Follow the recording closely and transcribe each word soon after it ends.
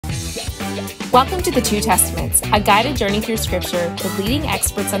Welcome to the Two Testaments, a guided journey through Scripture with leading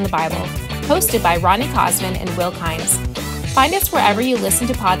experts on the Bible, hosted by Ronnie Cosman and Will Kynes. Find us wherever you listen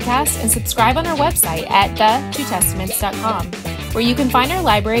to podcasts and subscribe on our website at thetwotestaments.com, where you can find our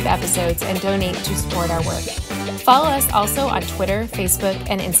library of episodes and donate to support our work. Follow us also on Twitter, Facebook,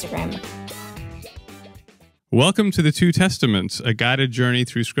 and Instagram. Welcome to the Two Testaments, a guided journey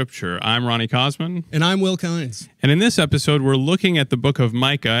through Scripture. I'm Ronnie Cosman. And I'm Will Kynes. And in this episode, we're looking at the Book of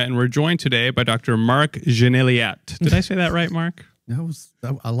Micah, and we're joined today by Dr. Mark Gignilliat. Did I say that right, Mark?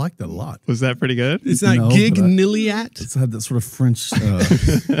 I liked that a lot. Was that pretty good? It's not Gignilliat? It's had that sort of French, I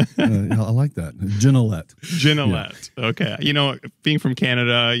like that. Gignilliat. Gignilliat. Yeah. Okay. You know, being from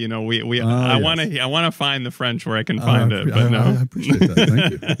Canada, I want to find the French where I can find it. But I appreciate that.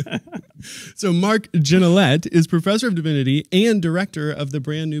 Thank you. So Mark Gignilliat is professor of divinity and director of the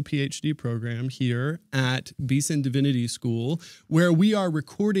brand new PhD program here at Beeson Divinity School, where we are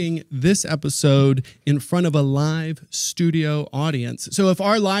recording this episode in front of a live studio audience. So if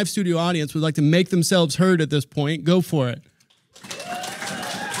our live studio audience would like to make themselves heard at this point, go for it.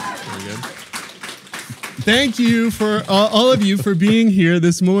 Very good. Thank you for all of you for being here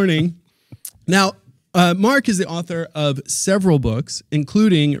this morning. Now, Mark is the author of several books,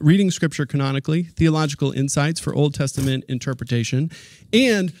 including Reading Scripture Canonically, Theological Insights for Old Testament Interpretation,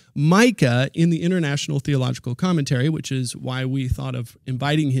 and Micah in the International Theological Commentary, which is why we thought of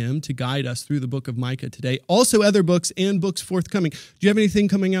inviting him to guide us through the Book of Micah today. Also other books and books forthcoming. Do you have anything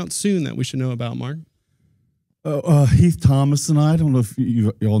coming out soon that we should know about, Mark? Heath Thomas and I don't know if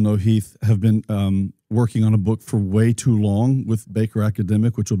you all know Heath, have been working on a book for way too long with Baker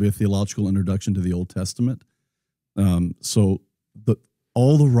Academic, which will be a theological introduction to the Old Testament. So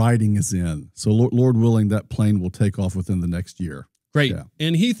all the writing is in. So Lord willing, that plane will take off within the next year. Great. Yeah.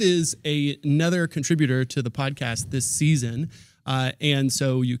 And Heath is another contributor to the podcast this season. And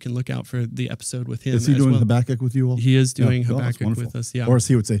so you can look out for the episode with him. Is he doing Habakkuk with you all? He is doing Habakkuk with us, yeah. Or as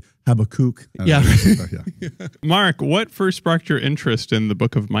he would say, Habakkuk. Yeah. Mark, what first sparked your interest in the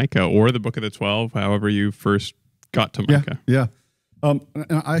Book of Micah or the Book of the 12, however you first got to Micah? Yeah. And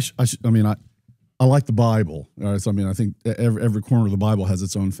I like the Bible. So, I think every corner of the Bible has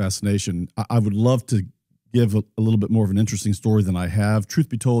its own fascination. I would love to give a little bit more of an interesting story than I have. Truth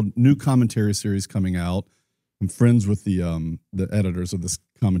be told, new commentary series coming out. I'm friends with the editors of this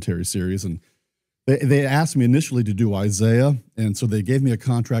commentary series, and they asked me initially to do Isaiah, and so they gave me a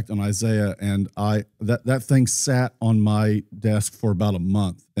contract on Isaiah, and that thing sat on my desk for about a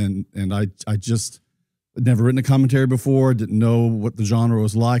month, and I just had never written a commentary before, didn't know what the genre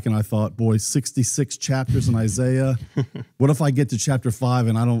was like, and I thought, boy, 66 chapters in Isaiah. What if I get to chapter 5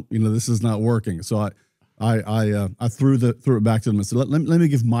 and I don't, this is not working? So I threw it back to them and said, let me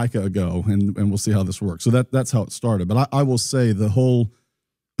give Micah a go, and we'll see how this works. So that's how it started. But I will say the whole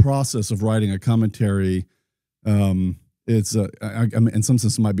process of writing a commentary, it's in some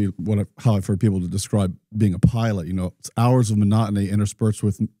sense it might be how I've heard people to describe being a pilot. It's hours of monotony interspersed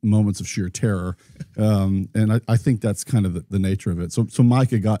with moments of sheer terror, and I think that's kind of the nature of it. So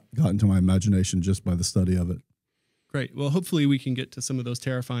Micah got into my imagination just by the study of it. Great. Well, hopefully we can get to some of those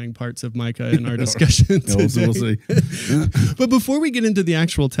terrifying parts of Micah in our discussion today. We'll see. But before we get into the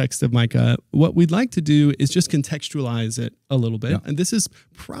actual text of Micah, what we'd like to do is just contextualize it a little bit. Yeah. And this is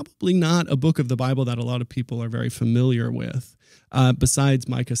probably not a book of the Bible that a lot of people are very familiar with, besides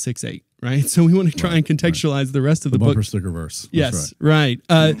Micah 6:8, right? So we want to try and contextualize the rest of the book. Bumper sticker verse. Yes, right.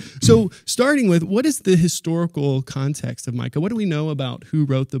 So starting with, what is the historical context of Micah? What do we know about who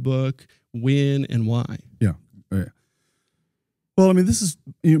wrote the book, when, and why? Yeah. Well, this is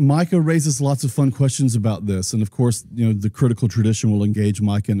Micah raises lots of fun questions about this, and of course, the critical tradition will engage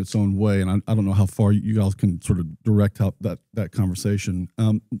Micah in its own way, and I don't know how far you guys can sort of direct out that conversation.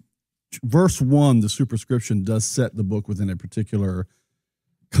 Verse 1, the superscription, does set the book within a particular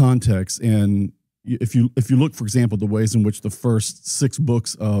context, and if you look, for example, the ways in which the first 6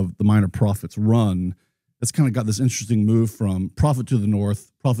 books of the minor prophets run, it's kind of got this interesting move from prophet to the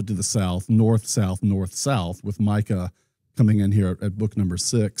north, prophet to the south, north, south, with Micah coming in here at book number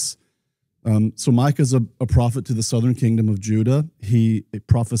 6. So Micah's a prophet to the southern kingdom of Judah. He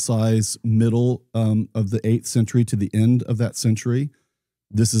prophesies middle of the 8th century to the end of that century.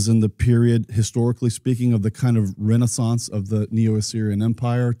 This is in the period, historically speaking, of the kind of renaissance of the Neo-Assyrian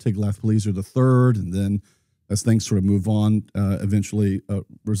Empire, Tiglath-Pileser III, and then as things sort of move on, eventually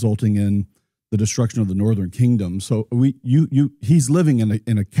resulting in the destruction of the northern kingdom. So he's living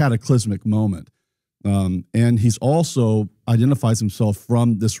in a cataclysmic moment. And he's also identifies himself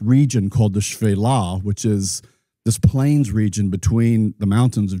from this region called the Shephelah, which is this plains region between the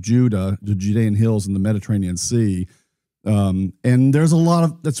mountains of Judah, the Judean hills, and the Mediterranean Sea, And there's a lot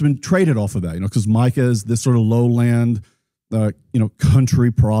of that's been traded off of that, because Micah is this sort of lowland,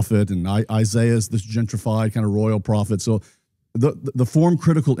 country prophet, and Isaiah is this gentrified kind of royal prophet. So the form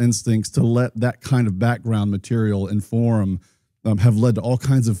critical instincts to let that kind of background material inform have led to all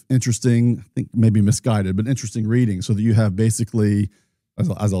kinds of interesting, I think maybe misguided, but interesting reading. So that you have basically,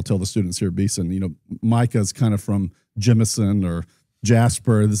 as I'll tell the students here at Beeson, Micah is kind of from Jemison or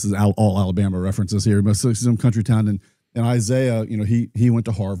Jasper. This is all Alabama references here, but some country town. And Isaiah, he went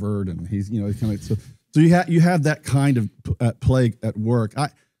to Harvard, and he's kind of so you have that kind of plague at work.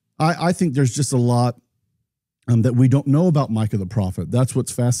 I think there's just a lot that we don't know about Micah the prophet. That's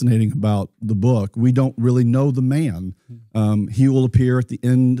what's fascinating about the book. We don't really know the man. He will appear at the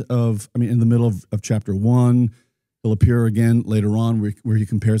end in the middle of chapter 1. He'll appear again later on where he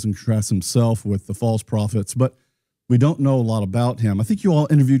compares and contrasts himself with the false prophets. But we don't know a lot about him. I think you all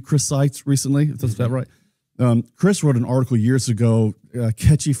interviewed Chris Seitz recently. Is that right? Chris wrote an article years ago. A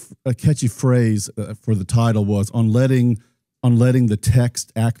catchy phrase for the title was on letting the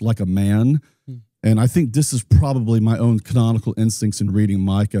text act like a man. And I think this is probably my own canonical instincts in reading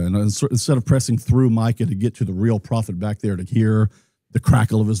Micah. And instead of pressing through Micah to get to the real prophet back there to hear the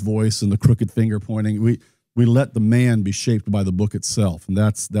crackle of his voice and the crooked finger pointing, we let the man be shaped by the book itself, and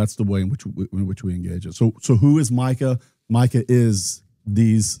that's the way in which we engage it. So who is Micah? Micah is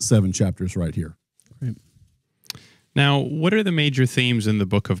these 7 chapters right here. Right. Now, what are the major themes in the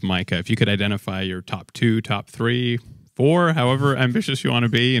book of Micah? If you could identify your top 2, top 3, 4, however ambitious you want to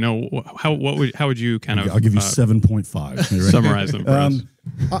be, how would you kind of? I'll give you 7.5. Summarize them for us.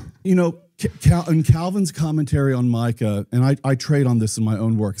 In Calvin's commentary on Micah, and I trade on this in my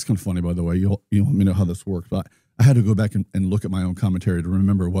own work. It's kind of funny, by the way. You'll let me know how this works. But I had to go back and look at my own commentary to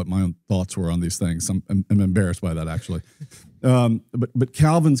remember what my own thoughts were on these things. I'm embarrassed by that, actually. But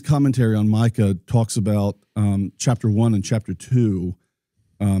Calvin's commentary on Micah talks about chapter 1 and chapter 2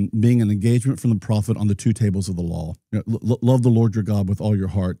 being an engagement from the prophet on the 2 tables of the law. Love the Lord your God with all your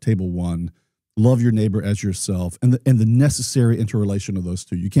heart, table 1. Love your neighbor as yourself, and the necessary interrelation of those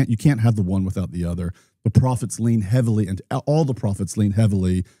two. You can't have the one without the other. The prophets lean heavily, and all the prophets lean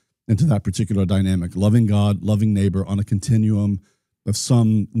heavily into that particular dynamic: loving God, loving neighbor on a continuum of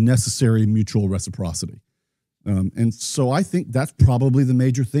some necessary mutual reciprocity. And so I think that's probably the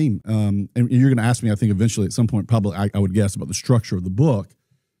major theme. And you're going to ask me, I think, eventually at some point, probably I would guess about the structure of the book.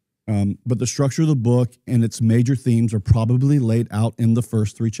 But the structure of the book and its major themes are probably laid out in the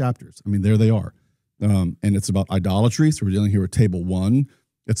first 3 chapters. I mean, there they are. And it's about idolatry. So we're dealing here with table 1.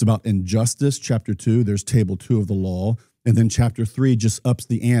 It's about injustice. Chapter 2, there's table 2 of the law. And then chapter 3 just ups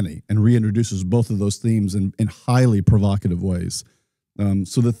the ante and reintroduces both of those themes in highly provocative ways.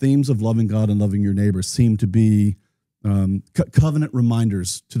 So the themes of loving God and loving your neighbor seem to be covenant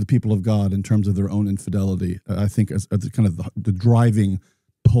reminders to the people of God in terms of their own infidelity, I think, as kind of the driving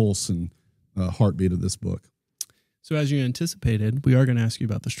pulse and heartbeat of this book. So as you anticipated, we are going to ask you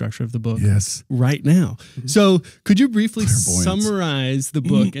about the structure of the book right now. Mm-hmm. So could you briefly summarize the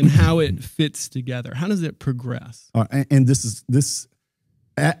book and how it fits together? How does it progress? And this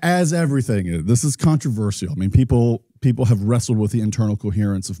as everything is, this is controversial. I mean, people have wrestled with the internal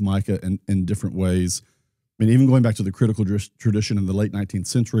coherence of Micah in different ways. I mean, even going back to the critical tradition in the late 19th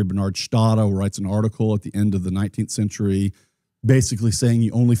century, Bernard Stade writes an article at the end of the 19th century basically saying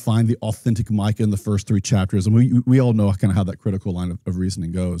you only find the authentic Micah in the first 3 chapters. And we all know kind of how that critical line of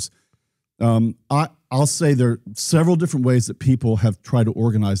reasoning goes. I'll say there are several different ways that people have tried to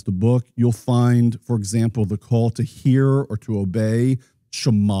organize the book. You'll find, for example, the call to hear or to obey,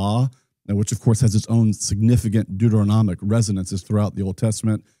 Shema, which of course has its own significant Deuteronomic resonances throughout the Old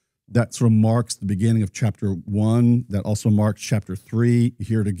Testament. That sort of marks the beginning of chapter 1. That also marks chapter 3. You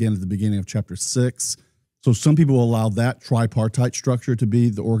hear it again at the beginning of chapter 6. So some people will allow that tripartite structure to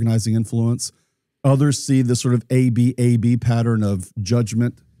be the organizing influence. Others see this sort of A-B pattern of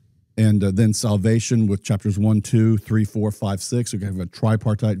judgment and then salvation with chapters 1, 2, 3, 4, 5, 6. So you have a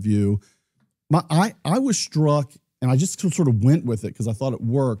tripartite view. I was struck, and I just sort of went with it because I thought it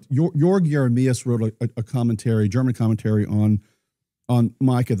worked. Jörg Jeremias wrote a commentary, German commentary on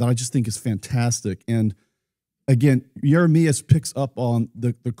Micah that I just think is fantastic. And again, Jeremias picks up on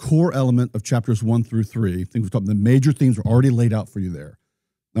the core element of chapters 1 through 3. I think we've talked, the major themes are already laid out for you there.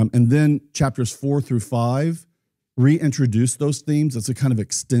 And then chapters 4 through 5 reintroduce those themes. It's a kind of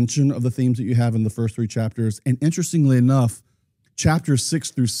extension of the themes that you have in the first 3 chapters. And interestingly enough, chapters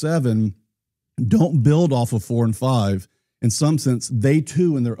 6 through 7 don't build off of 4 and 5. In some sense, they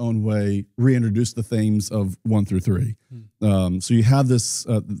too, in their own way, reintroduce the themes of 1 through 3. So you have this,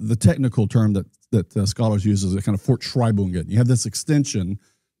 the technical term that scholars use is a kind of Fortschreibungen. You have this extension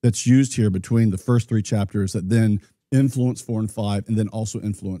that's used here between the first 3 chapters that then influence 4 and 5, and then also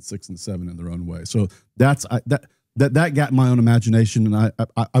influence 6 and 7 in their own way. So that got my own imagination, and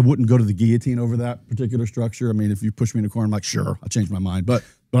I wouldn't go to the guillotine over that particular structure. I mean, if you push me in a corner, I'm like, sure, I'll change my mind. But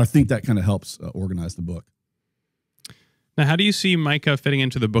I think that kind of helps organize the book. Now, how do you see Micah fitting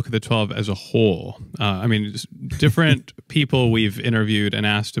into the Book of the 12 as a whole? I mean, different people we've interviewed and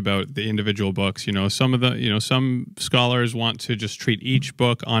asked about the individual books. Some scholars want to just treat each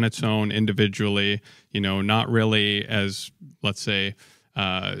book on its own individually. Not really as, let's say,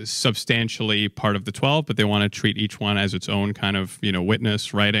 substantially part of the 12, but they want to treat each one as its own kind of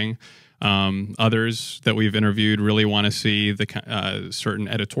witness writing. Others that we've interviewed really want to see the certain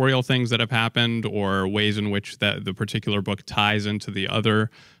editorial things that have happened, or ways in which the particular book ties into the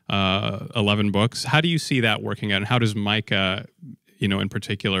other 11 books. How do you see that working out, and how does Micah, in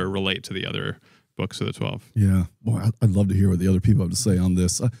particular, relate to the other books of the 12? Yeah, boy, I'd love to hear what the other people have to say on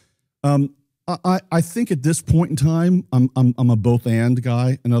this. I think at this point in time, I'm a both and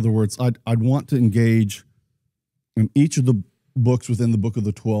guy. In other words, I'd want to engage in each of the books within the Book of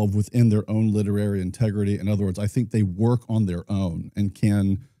the 12 within their own literary integrity. In other words, I think they work on their own and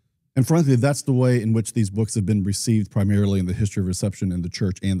frankly, that's the way in which these books have been received primarily in the history of reception in the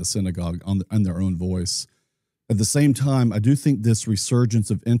church and the synagogue on their own voice. At the same time, I do think this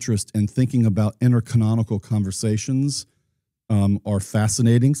resurgence of interest in thinking about intercanonical conversations are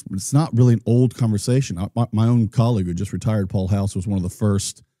fascinating. It's not really an old conversation. My own colleague who just retired, Paul House, was one of the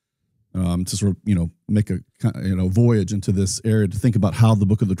first to sort of, make a voyage into this area to think about how the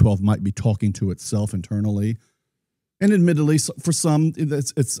Book of the 12 might be talking to itself internally. And admittedly, for some,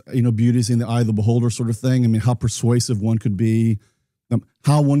 it's beauty is in the eye of the beholder sort of thing. I mean, how persuasive one could be,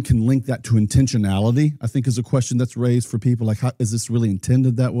 how one can link that to intentionality, I think is a question that's raised for people. Like, how is this really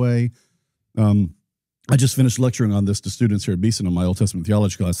intended that way? I just finished lecturing on this to students here at Beeson on my Old Testament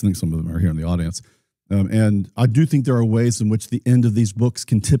theology class. I think some of them are here in the audience. And I do think there are ways in which the end of these books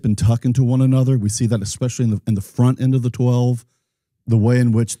can tip and tuck into one another. We see that especially in the front end of the 12, the way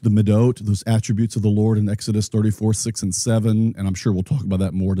in which the Midot, those attributes of the Lord in Exodus 34, 6, and 7, and I'm sure we'll talk about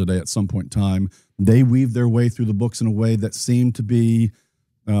that more today at some point in time, they weave their way through the books in a way that seem to be,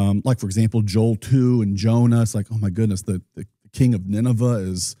 like, for example, Joel 2 and Jonah. It's like, oh my goodness, the king of Nineveh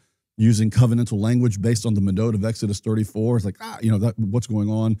is using covenantal language based on the Midot of Exodus 34. It's like, what's going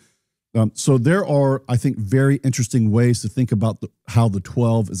on? So there are, I think, very interesting ways to think about how the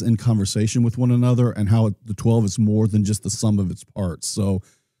 12 is in conversation with one another, and how the 12 is more than just the sum of its parts. So,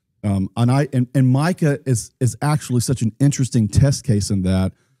 and Micah is actually such an interesting test case in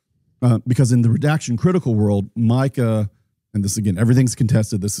that, because in the redaction critical world, Micah, and this again, everything's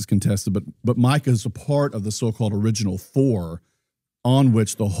contested, this is contested, but Micah is a part of the so-called original 4 on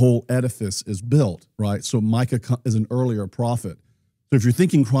which the whole edifice is built, right? So Micah is an earlier prophet. So if you're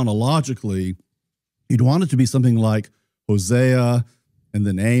thinking chronologically, you'd want it to be something like Hosea, and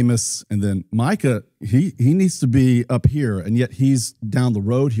then Amos, and then Micah. He needs to be up here, and yet he's down the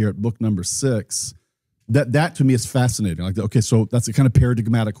road here at book number 6. That to me is fascinating. Like, okay, so that's a kind of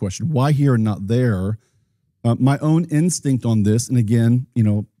paradigmatic question. Why here and not there? My own instinct on this, and again,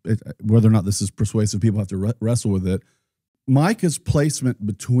 whether or not this is persuasive, people have to wrestle with it. Micah's placement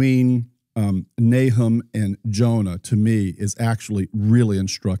between Nahum and Jonah, to me, is actually really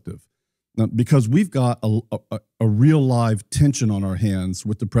instructive, because we've got a real live tension on our hands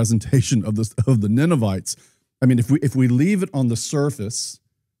with the presentation of the Ninevites. I mean, if we leave it on the surface,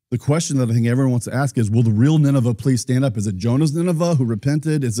 the question that I think everyone wants to ask is, will the real Nineveh please stand up? Is it Jonah's Nineveh who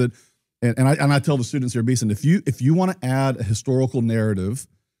repented? Is it? And I tell the students here at Beeson, if you want to add a historical narrative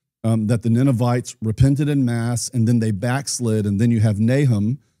that the Ninevites repented in mass and then they backslid, and then you have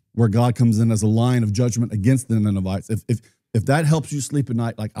Nahum, where God comes in as a line of judgment against the Ninevites. If that helps you sleep at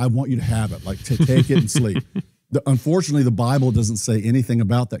night, like, I want you to have it. Like, take it and sleep. Unfortunately, the Bible doesn't say anything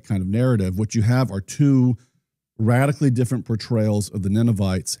about that kind of narrative. What you have are 2 radically different portrayals of the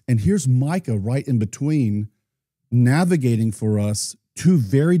Ninevites. And here's Micah right in between, navigating for us 2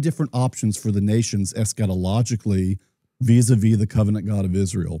 very different options for the nations eschatologically vis-a-vis the covenant God of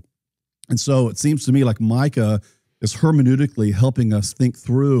Israel. And so it seems to me like Micah is hermeneutically helping us think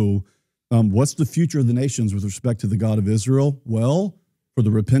through what's the future of the nations with respect to the God of Israel. Well, for the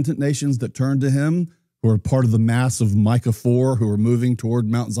repentant nations that turn to him, who are part of the mass of Micah 4, who are moving toward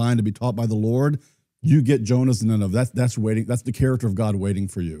Mount Zion to be taught by the Lord, you get Jonah's Nineveh. That's waiting. That's the character of God waiting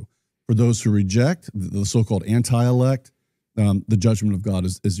for you. For those who reject, the so-called anti-elect, the judgment of God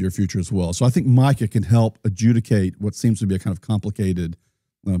is your future as well. So I think Micah can help adjudicate what seems to be a kind of complicated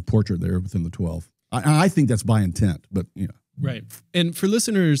portrait there within the 12. I think that's by intent, but Right. And for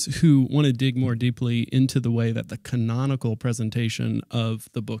listeners who want to dig more deeply into the way that the canonical presentation of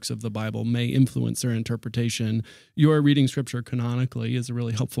the books of the Bible may influence their interpretation, your reading scripture canonically is a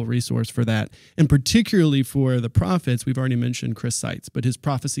really helpful resource for that. And particularly for the prophets, we've already mentioned Chris Seitz, but his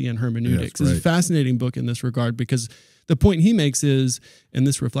Prophecy and Hermeneutics is a fascinating book in this regard, because the point he makes is, and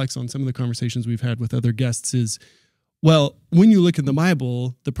this reflects on some of the conversations we've had with other guests, is, well, when you look at the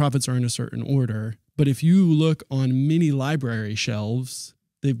Bible, the prophets are in a certain order. But if you look on many library shelves,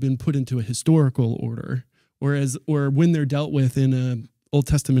 they've been put into a historical order, or when they're dealt with in an Old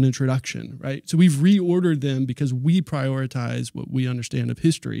Testament introduction, right? So we've reordered them because we prioritize what we understand of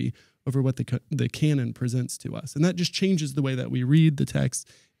history over what the canon presents to us. And that just changes the way that we read the text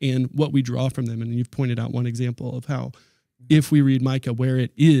and what we draw from them. And you've pointed out one example of how if we read Micah where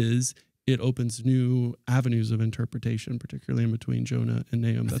it is, it opens new avenues of interpretation, particularly in between Jonah and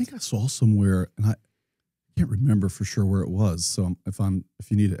Nahum. I think I saw somewhere, and I can't remember for sure where it was. So if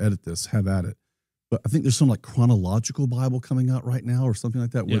you need to edit this, have at it. But I think there's some like chronological Bible coming out right now or something like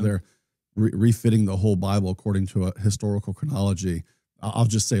that, where they're refitting the whole Bible according to a historical chronology. I'll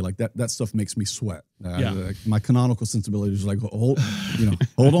just say, like, that stuff makes me sweat. My canonical sensibility is like, hold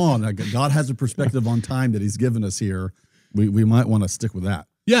on. God has a perspective on time that He's given us here. We might want to stick with that.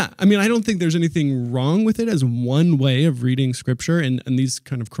 Yeah, I mean, I don't think there's anything wrong with it as one way of reading scripture, and these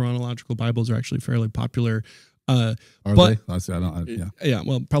kind of chronological Bibles are actually fairly popular. Are they? I don't. Yeah.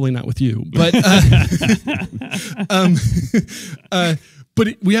 Well, probably not with you, but but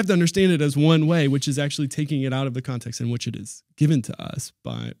we have to understand it as one way, which is actually taking it out of the context in which it is given to us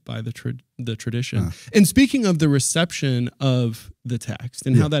by the tradition. And speaking of the reception of the text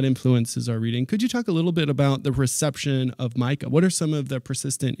and how that influences our reading, could you talk a little bit about the reception of Micah? What are some of the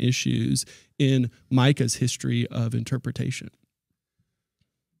persistent issues in Micah's history of interpretation?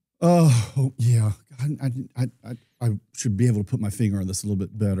 Oh, yeah. I should be able to put my finger on this a little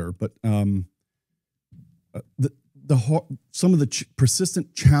bit better, but some of the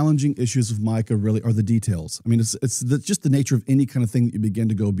persistent, challenging issues of Micah really are the details. I mean, it's just the nature of any kind of thing that you begin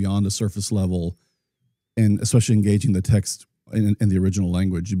to go beyond the surface level, and especially engaging the text in the original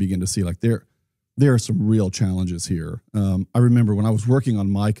language, you begin to see, like, there are some real challenges here. I remember when I was working on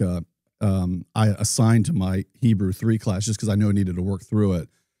Micah, I assigned to my Hebrew 3 class, just because I know I needed to work through it.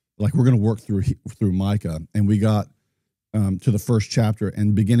 Like, we're going to work through Micah, and we got to the first chapter,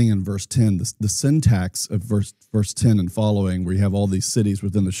 and beginning in verse 10, the syntax of verse 10 and following, where you have all these cities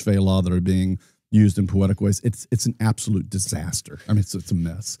within the Shephelah that are being used in poetic ways, it's an absolute disaster. I mean, it's a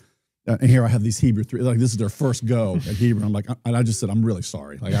mess. And here I have these Hebrew 3, like, this is their first go at Hebrew. I'm like, I just said, I'm really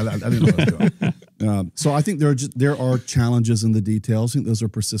sorry. Like, I didn't know what I was doing. So I think there are challenges in the details. I think those are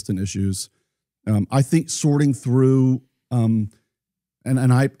persistent issues. I think sorting through, and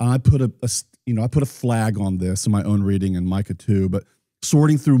I put a flag on this in my own reading in Micah 2, but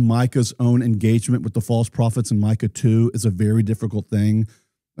sorting through Micah's own engagement with the false prophets in Micah 2 is a very difficult thing.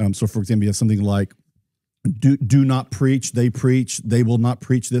 So, for example, you have something like, do not preach, they will not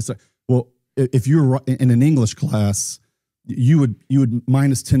preach this. Well, if you're in an English class, you would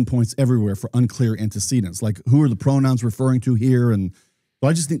minus 10 points everywhere for unclear antecedents. Like, who are the pronouns referring to here? And so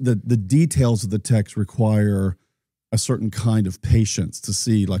I just think that the details of the text require a certain kind of patience to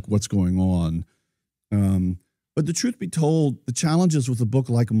see, like, what's going on. But the truth be told, the challenges with a book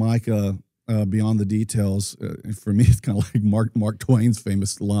like Micah, beyond the details, for me, it's kind of like Mark Twain's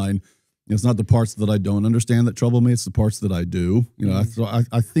famous line, it's not the parts that I don't understand that trouble me, it's the parts that I do. So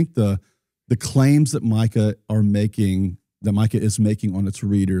I think the claims that Micah is making on its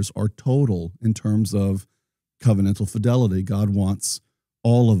readers are total in terms of covenantal fidelity. God wants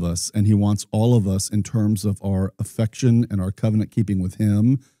all of us, and He wants all of us in terms of our affection and our covenant keeping with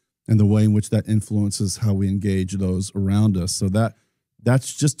Him, and the way in which that influences how we engage those around us. So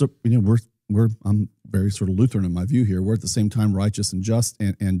that's just I'm very sort of Lutheran in my view here. We're at the same time righteous and just,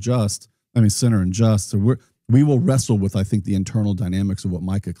 sinner and just. So we will wrestle with, I think, the internal dynamics of what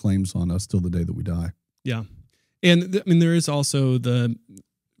Micah claims on us till the day that we die. Yeah, and there is also the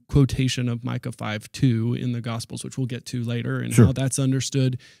quotation of Micah 5:2 in the Gospels, which we'll get to later, and how that's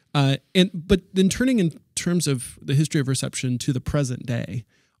understood. But then turning in terms of the history of reception to the present day,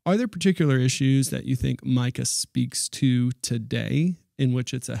 are there particular issues that you think Micah speaks to today in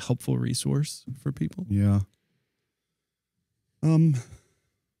which it's a helpful resource for people? Yeah.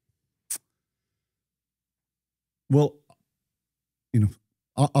 Well,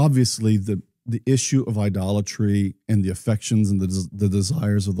 obviously the issue of idolatry and the affections and the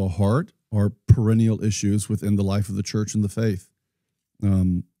desires of the heart are perennial issues within the life of the church and the faith.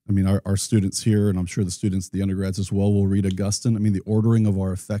 Our students here, and I'm sure the undergrads as well, will read Augustine. The ordering of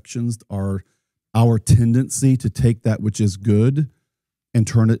our affections are our tendency to take that which is good and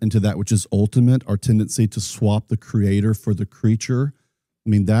turn it into that which is ultimate, our tendency to swap the creator for the creature. I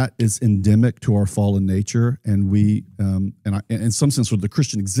mean, that is endemic to our fallen nature. And we, in some sense, the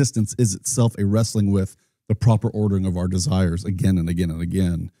Christian existence is itself a wrestling with the proper ordering of our desires again and again and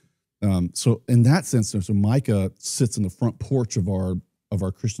again. So in that sense, so Micah sits in the front porch of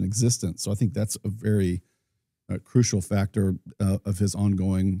our Christian existence. So I think that's a very crucial factor of his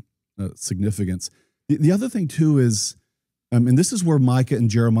ongoing significance. The other thing too is, and this is where Micah and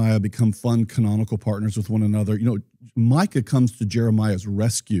Jeremiah become fun canonical partners with one another. You know, Micah comes to Jeremiah's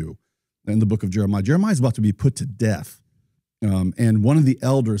rescue in the book of Jeremiah. Jeremiah is about to be put to death. And one of the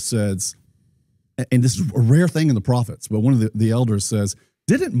elders says, and this is a rare thing in the prophets, but one of the elders says,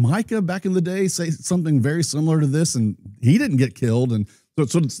 didn't Micah back in the day say something very similar to this? And he didn't get killed. And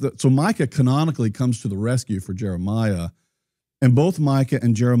so Micah canonically comes to the rescue for Jeremiah. And both Micah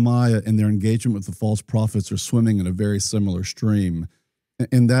and Jeremiah in their engagement with the false prophets are swimming in a very similar stream.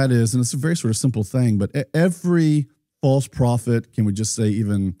 And that is, and it's a very sort of simple thing, but every false prophet, can we just say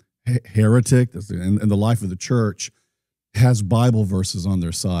even heretic in the life of the church, has Bible verses on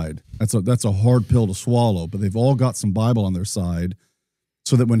their side. That's a hard pill to swallow, but they've all got some Bible on their side,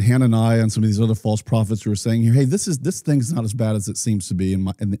 so that when Hananiah and some of these other false prophets who are saying, hey, this thing's not as bad as it seems to be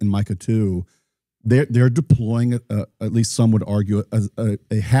in Micah 2, they're deploying, at least some would argue,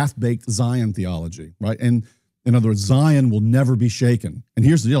 a half-baked Zion theology, right? And in other words, Zion will never be shaken. And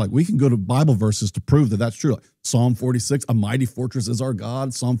here's the deal, like we can go to Bible verses to prove that that's true. Like Psalm 46, a mighty fortress is our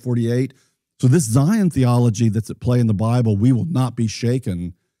God, Psalm 48. So this Zion theology that's at play in the Bible, we will not be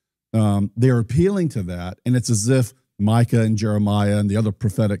shaken. They're appealing to that, and it's as if Micah and Jeremiah and the other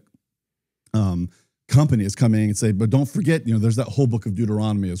prophetic company is coming and say, but don't forget, there's that whole book of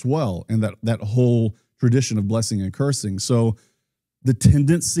Deuteronomy as well, and that whole tradition of blessing and cursing. So the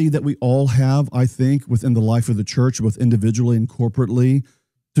tendency that we all have, I think, within the life of the church, both individually and corporately,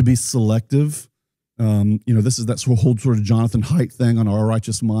 to be selective. This is that whole sort of Jonathan Haidt thing on Our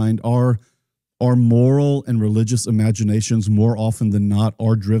Righteous Mind. Our moral and religious imaginations, more often than not,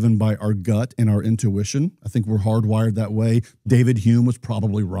 are driven by our gut and our intuition. I think we're hardwired that way. David Hume was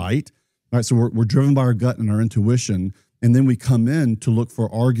probably right. All right, so we're driven by our gut and our intuition, and then we come in to look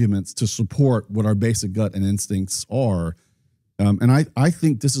for arguments to support what our basic gut and instincts are. And I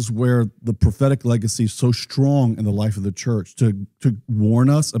think this is where the prophetic legacy is so strong in the life of the church, to warn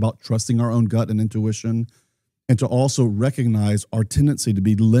us about trusting our own gut and intuition, and to also recognize our tendency to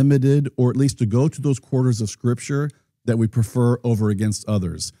be limited, or at least to go to those quarters of Scripture that we prefer over against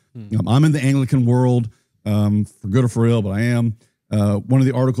others. I'm in the Anglican world, for good or for ill, but I am. One of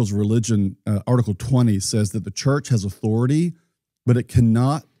the articles of religion, Article 20, says that the church has authority, but it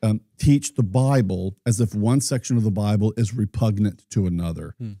cannot teach the Bible as if one section of the Bible is repugnant to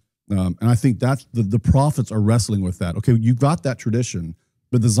another. And I think that's the prophets are wrestling with that. Okay, you've got that tradition,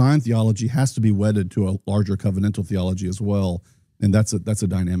 but the Zion theology has to be wedded to a larger covenantal theology as well, and that's a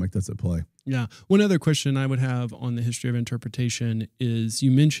dynamic that's at play. Yeah. One other question I would have on the history of interpretation is,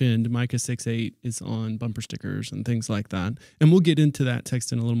 you mentioned Micah 6:8 is on bumper stickers and things like that, and we'll get into that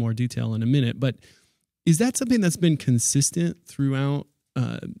text in a little more detail in a minute, but is that something that's been consistent throughout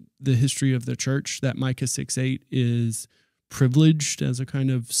the history of the church, that Micah 6:8 is privileged as a kind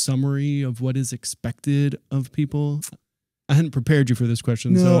of summary of what is expected of people? I hadn't prepared you for this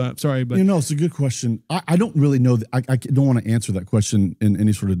question, so sorry. But it's a good question. I don't really know. I don't want to answer that question in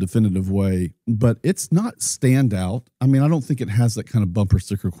any sort of definitive way, but it's not standout. I mean, I don't think it has that kind of bumper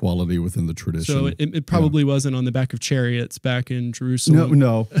sticker quality within the tradition. So it probably wasn't on the back of chariots back in Jerusalem.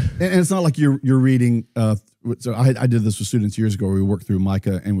 No. And it's not like you're reading. So I did this with students years ago, where we worked through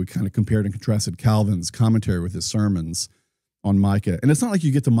Micah and we kind of compared and contrasted Calvin's commentary with his sermons on Micah. And it's not like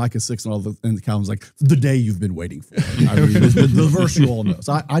you get to Micah 6 and Calvin's like, the day you've been waiting for. I mean, the verse you all know.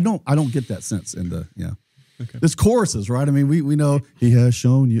 So I don't get that sense in the, Okay. There's choruses, right? I mean, we know he has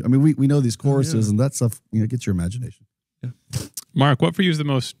shown you. I mean, we know these choruses, and that stuff, gets your imagination. Yeah. Mark, what for you is the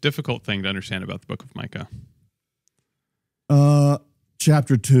most difficult thing to understand about the book of Micah?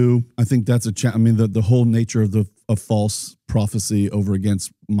 Chapter 2, I think that's the whole nature of false prophecy over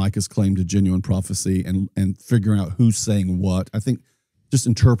against Micah's claim to genuine prophecy, and figuring out who's saying what. I think just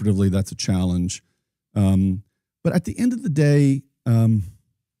interpretively that's a challenge. But at the end of the day,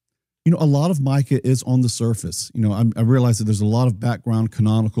 a lot of Micah is on the surface. I realize that there's a lot of background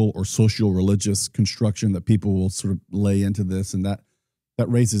canonical or socio-religious construction that people will sort of lay into this, and that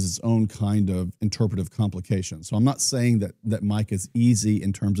raises its own kind of interpretive complication. So I'm not saying that Micah is easy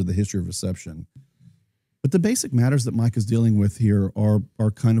in terms of the history of reception, but the basic matters that Micah is dealing with here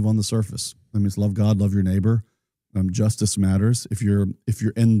are kind of on the surface. I mean, it's love God, love your neighbor. Justice matters. If you're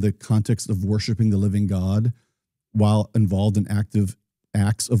in the context of worshiping the living God while involved in active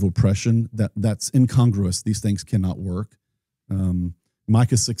acts of oppression, that's incongruous. These things cannot work.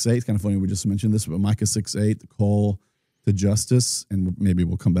 Micah 6:8, it's kind of funny we just mentioned this, but Micah 6:8, the call to justice, and maybe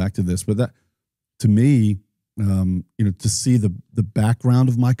we'll come back to this, but that, to me, to see the background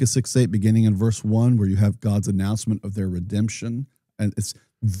of Micah 6:8 beginning in verse 1, where you have God's announcement of their redemption, and it's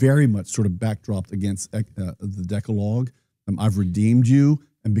very much sort of backdropped against the Decalogue. I've redeemed you,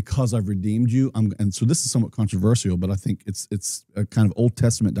 and because I've redeemed you, and so this is somewhat controversial, but I think it's a kind of Old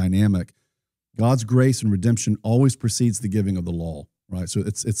Testament dynamic. God's grace and redemption always precedes the giving of the law, right? So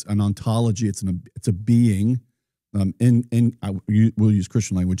it's an ontology, it's a being, we'll use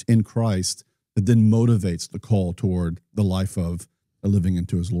Christian language, in Christ, that then motivates the call toward the life of living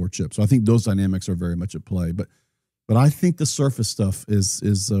into his lordship. So I think those dynamics are very much at play. But I think the surface stuff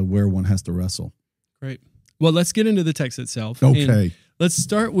is where one has to wrestle. Great. Well, let's get into the text itself. Okay. And let's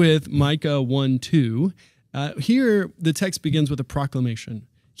start with Micah 1:2. Here, the text begins with a proclamation.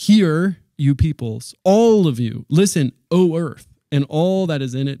 Hear, you peoples, all of you, listen, O earth, and all that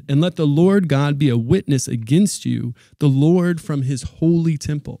is in it, and let the Lord God be a witness against you, the Lord from his holy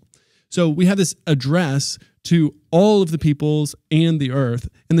temple. So we have this address to all of the peoples and the earth.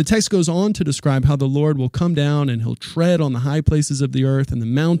 And the text goes on to describe how the Lord will come down and he'll tread on the high places of the earth, and the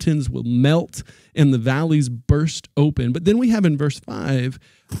mountains will melt and the valleys burst open. But then we have in verse 5,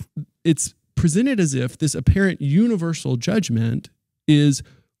 it's presented as if this apparent universal judgment is,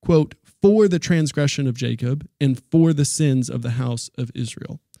 quote, for the transgression of Jacob and for the sins of the house of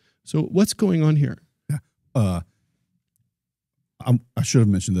Israel. So what's going on here? I should have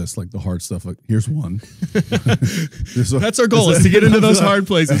mentioned this, like the hard stuff. Like, here's one. That's our goal, is to get into those hard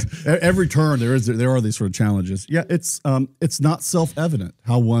places. Every turn there are these sort of challenges. Yeah, it's not self-evident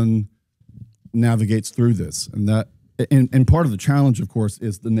how one navigates through this, and part of the challenge, of course,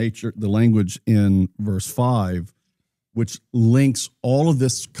 is the language in verse 5, which links all of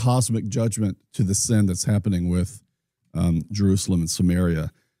this cosmic judgment to the sin that's happening with Jerusalem and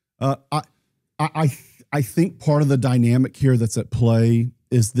Samaria. I think part of the dynamic here that's at play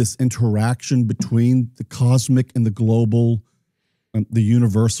is this interaction between the cosmic and the global, the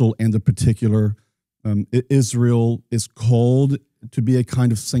universal and the particular. Israel is called to be a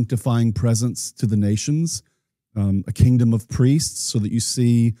kind of sanctifying presence to the nations, a kingdom of priests, so that you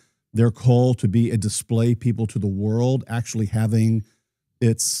see their call to be a display people to the world, actually having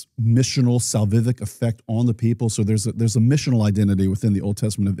its missional, salvific effect on the people. So there's a missional identity within the Old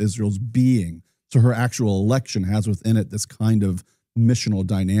Testament of Israel's being. So her actual election has within it this kind of missional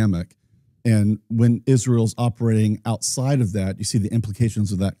dynamic. And when Israel's operating outside of that, you see the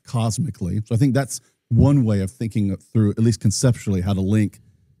implications of that cosmically. So I think that's one way of thinking through, at least conceptually, how to link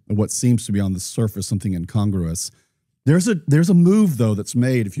what seems to be on the surface something incongruous. There's a move, though, that's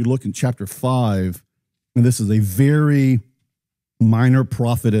made. If you look in chapter 5, and this is a very minor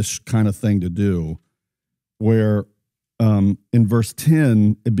prophetish kind of thing to do, where in verse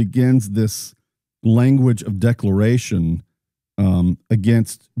 10, it begins this language of declaration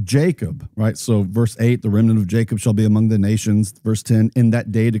against Jacob, right? So verse 8, the remnant of Jacob shall be among the nations. Verse 10, in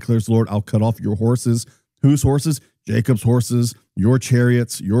that day declares the Lord, I'll cut off your horses. Whose horses? Jacob's horses, your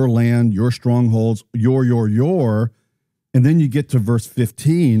chariots, your land, your strongholds, your. And then you get to verse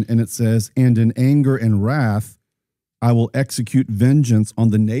 15, and it says, and in anger and wrath, I will execute vengeance on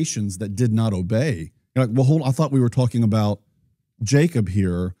the nations that did not obey. You're like, well, I thought we were talking about Jacob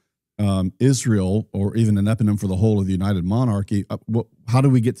here, Israel, or even an eponym for the whole of the united monarchy. How do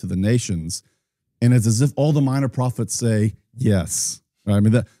we get to the nations? And it's as if all the minor prophets say yes. Right? I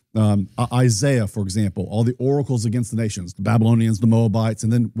mean, Isaiah, for example, all the oracles against the nations, the Babylonians, the Moabites,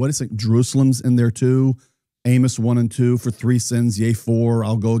 and then what is it? Jerusalem's in there too. Amos 1 and 2, for 3 sins, yea, 4,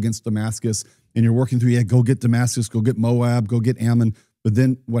 I'll go against Damascus. And you're working through, yeah, go get Damascus, go get Moab, go get Ammon. But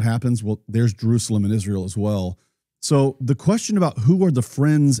then what happens? Well, there's Jerusalem and Israel as well. So the question about who are the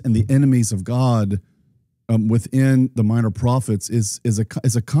friends and the enemies of God within the minor prophets is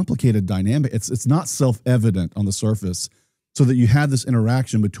a complicated dynamic. It's not self-evident on the surface, so that you have this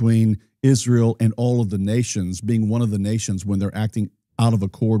interaction between Israel and all of the nations being one of the nations when they're acting out of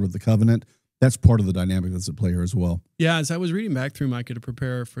accord with the covenant. That's part of the dynamic that's at play here as well. Yeah, as I was reading back through Micah to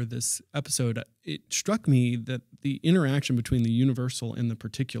prepare for this episode, it struck me that the interaction between the universal and the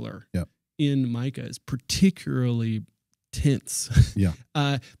particular in Micah is particularly tense. Yeah.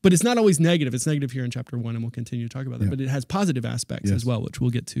 But it's not always negative. It's negative here in chapter 1, and we'll continue to talk about that. But it has positive aspects as well, which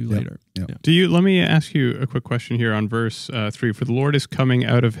we'll get to later. Yeah. Let me ask you a quick question here on verse 3. For the Lord is coming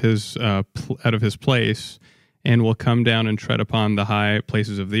out of his place, and will come down and tread upon the high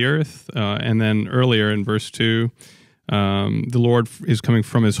places of the earth. And then earlier in verse 2, the Lord is coming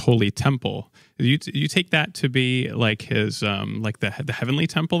from his holy temple. You take that to be like his like the heavenly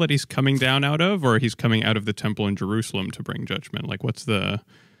temple that he's coming down out of, or he's coming out of the temple in Jerusalem to bring judgment? Like, what's the...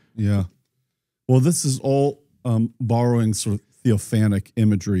 Yeah. Well, this is all borrowing sort of theophanic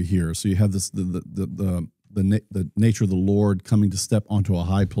imagery here. So you have this the nature of the Lord coming to step onto a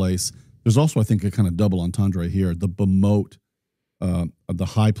high place. There's also, I think, a kind of double entendre here, the bemote of the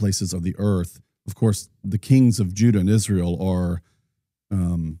high places of the earth. Of course, the kings of Judah and Israel are,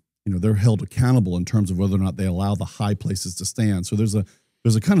 they're held accountable in terms of whether or not they allow the high places to stand. So there's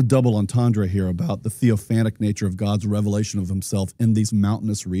a kind of double entendre here about the theophanic nature of God's revelation of himself in these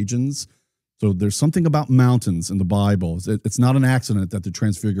mountainous regions. So there's something about mountains in the Bible. It's not an accident that the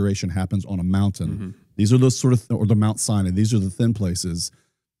transfiguration happens on a mountain. Mm-hmm. These are those sort of, or the Mount Sinai, these are the thin places.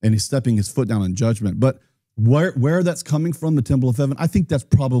 And he's stepping his foot down in judgment. But where that's coming from, the temple of heaven, I think that's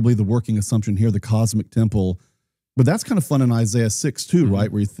probably the working assumption here, the cosmic temple. But that's kind of fun in Isaiah 6 too, mm-hmm.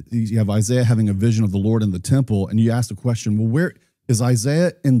 right? Where you have Isaiah having a vision of the Lord in the temple, and you ask the question, well, where is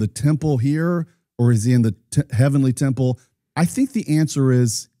Isaiah in the temple here, or is he in the heavenly temple? I think the answer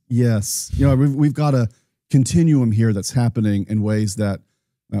is yes. We've got a continuum here that's happening in ways that,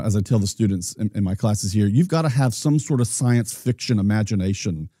 as I tell the students in my classes here, you've got to have some sort of science fiction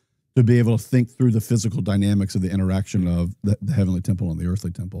imagination to be able to think through the physical dynamics of the interaction of the heavenly temple and the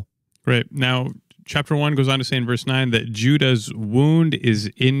earthly temple. Great. Now, chapter 1 goes on to say in verse 9 that Judah's wound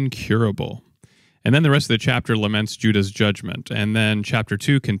is incurable. And then the rest of the chapter laments Judah's judgment. And then chapter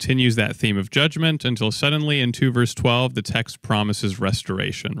 2 continues that theme of judgment until suddenly in 2 verse 12, the text promises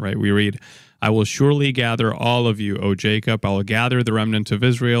restoration, right? We read, I will surely gather all of you, O Jacob. I will gather the remnant of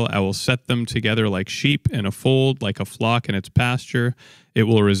Israel. I will set them together like sheep in a fold, like a flock in its pasture. It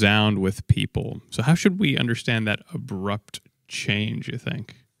will resound with people. So how should we understand that abrupt change, you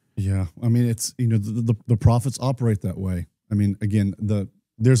think? Yeah, I mean, it's, the prophets operate that way. I mean, again,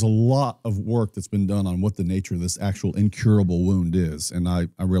 there's a lot of work that's been done on what the nature of this actual incurable wound is. And I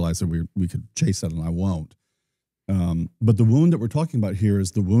realize that we could chase that, and I won't. But the wound that we're talking about here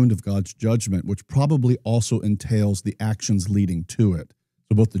is the wound of God's judgment, which probably also entails the actions leading to it.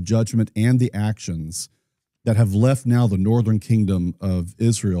 So both the judgment and the actions that have left now the northern kingdom of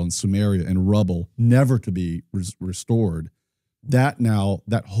Israel and Samaria in rubble, never to be restored. That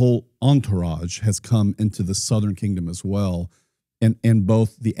whole entourage has come into the southern kingdom as well. And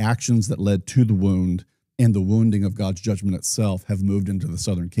both the actions that led to the wound and the wounding of God's judgment itself have moved into the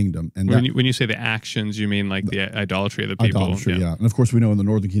southern kingdom. And when you say the actions, you mean like the idolatry of the people? Idolatry, yeah. And of course, we know in the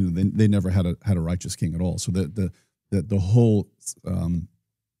northern kingdom, they never had a righteous king at all. So the whole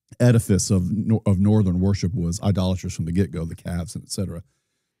edifice of northern worship was idolatrous from the get-go, the calves, and et cetera.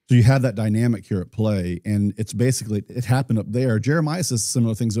 So you have that dynamic here at play, and it's basically, it happened up there. Jeremiah says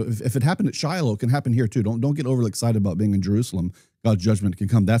similar things. If it happened at Shiloh, it can happen here too. Don't get overly excited about being in Jerusalem. God's judgment can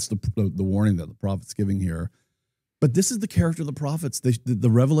come. That's the warning that the prophet's giving here. But this is the character of the prophets. The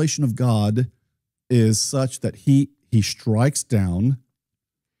revelation of God is such that he strikes down,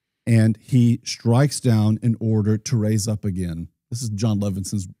 and he strikes down in order to raise up again. This is John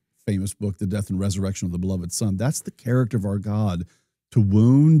Levinson's famous book, The Death and Resurrection of the Beloved Son. That's the character of our God, to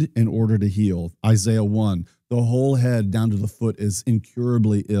wound in order to heal. Isaiah 1, the whole head down to the foot is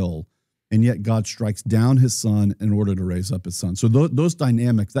incurably ill, and yet God strikes down his son in order to raise up his son. So those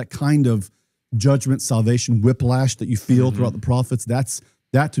dynamics, that kind of judgment, salvation, whiplash that you feel throughout the prophets,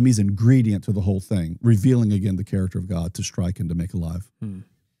 that to me is an ingredient to the whole thing, revealing again the character of God to strike and to make alive.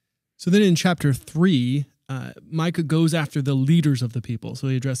 So then in chapter 3, Micah goes after the leaders of the people. So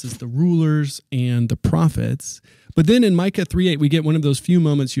he addresses the rulers and the prophets. But then in Micah 3:8, we get one of those few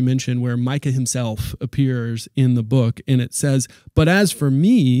moments you mentioned where Micah himself appears in the book, and it says, but as for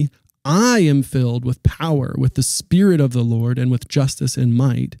me, I am filled with power, with the Spirit of the Lord, and with justice and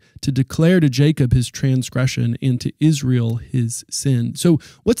might, to declare to Jacob his transgression and to Israel his sin. So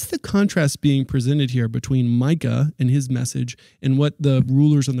what's the contrast being presented here between Micah and his message and what the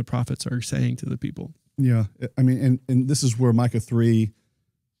rulers and the prophets are saying to the people? Yeah, I mean, and this is where Micah 3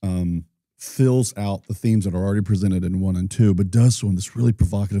 fills out the themes that are already presented in 1 and 2, but does so in this really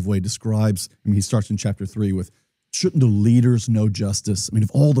provocative way. Describes, he starts in chapter 3 with, shouldn't the leaders know justice? I mean, of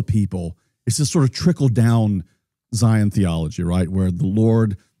all the people, it's just sort of trickle down Zion theology, right? Where the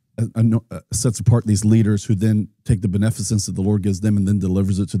Lord sets apart these leaders who then take the beneficence that the Lord gives them and then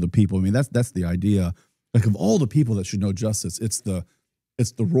delivers it to the people. I mean, that's the idea. Like, of all the people that should know justice, it's the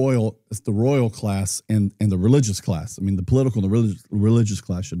royal class and the religious class. I mean, the political and the religious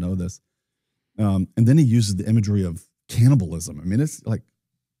class should know this. And then he uses the imagery of cannibalism. I mean, it's like,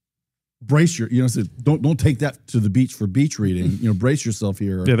 brace your, so don't take that to the beach for beach reading. Brace yourself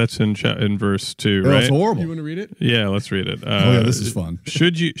here. Yeah, that's in verse 2, right? That's horrible. You want to read it? Yeah, let's read it. This is fun.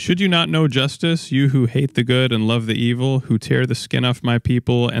 Should you not know justice, you who hate the good and love the evil, who tear the skin off my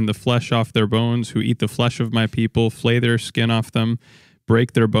people and the flesh off their bones, who eat the flesh of my people, flay their skin off them,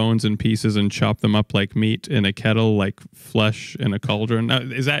 break their bones in pieces and chop them up like meat in a kettle, like flesh in a cauldron. Now,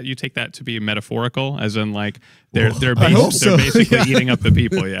 is that, you take that to be metaphorical, as in like they're basically eating up the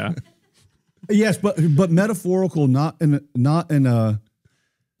people? Yeah. Yes, but metaphorical, not in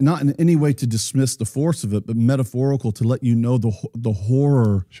any way to dismiss the force of it, but metaphorical to let you know the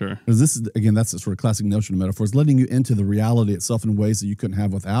horror. Sure. Because this is, again, that's the sort of classic notion of metaphor. It's letting you into the reality itself in ways that you couldn't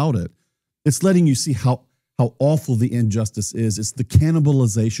have without it. It's letting you see how awful the injustice is. It's the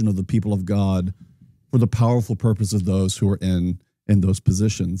cannibalization of the people of God for the powerful purpose of those who are in those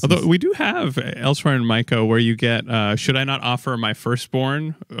positions. Although we do have elsewhere in Micah where you get, should I not offer my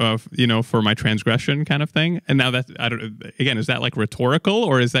firstborn, for my transgression kind of thing? And now that, again, is that like rhetorical,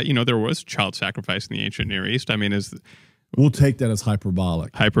 or is that, there was child sacrifice in the ancient Near East? I mean, we'll take that as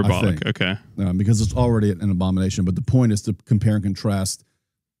hyperbolic. Hyperbolic, okay. Because it's already an abomination. But the point is to compare and contrast,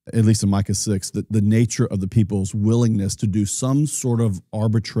 at least in Micah 6, the nature of the people's willingness to do some sort of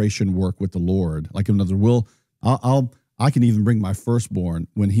arbitration work with the Lord. Like another I can even bring my firstborn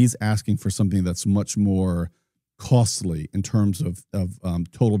when he's asking for something that's much more costly in terms of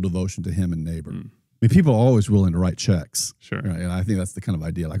total devotion to him and neighbor. I mean, people are always willing to write checks. Sure. Right? And I think that's the kind of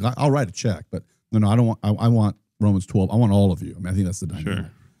idea. Like, I'll write a check, but no, I don't want, I want Romans 12. I want all of you. I mean, I think that's the dynamic.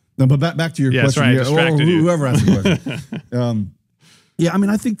 Sure. No, but back to your question. Sorry, I distracted you. Whoever asked the question. I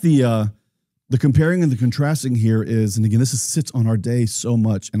mean, I think the comparing and the contrasting here is, and again, this sits on our day so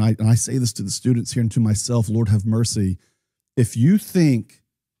much, and I say this to the students here and to myself, Lord have mercy. If you think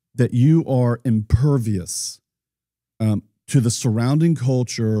that you are impervious to the surrounding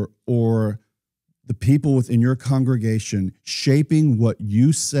culture or the people within your congregation shaping what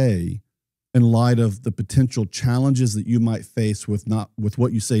you say in light of the potential challenges that you might face with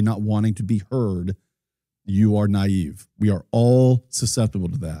what you say not wanting to be heard, you are naive. We are all susceptible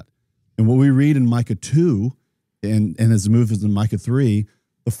to that. And what we read in Micah 2 and as it moves in Micah 3,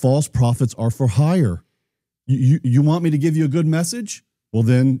 the false prophets are for hire. You want me to give you a good message? Well,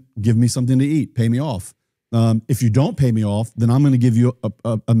 then give me something to eat. Pay me off. If you don't pay me off, then I'm going to give you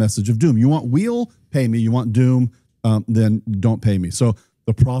a message of doom. You want weal? Pay me. You want doom? Then don't pay me. So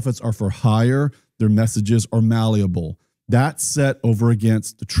the prophets are for hire. Their messages are malleable. That's set over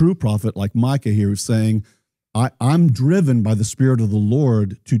against the true prophet like Micah here, who's saying, I'm driven by the Spirit of the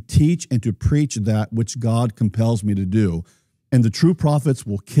Lord to teach and to preach that which God compels me to do. And the true prophets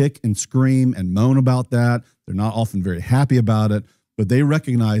will kick and scream and moan about that. They're not often very happy about it, but they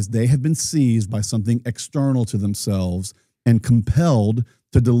recognize they have been seized by something external to themselves and compelled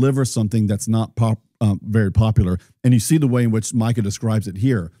to deliver something that's not very popular. And you see the way in which Micah describes it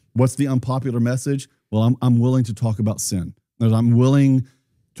here. What's the unpopular message? Well, I'm willing to talk about sin. I'm willing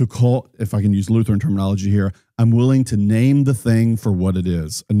to call, if I can use Lutheran terminology here, I'm willing to name the thing for what it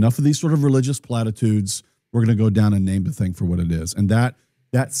is. Enough of these sort of religious platitudes. We're going to go down and name the thing for what it is. And that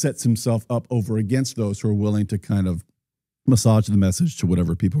sets himself up over against those who are willing to kind of massage the message to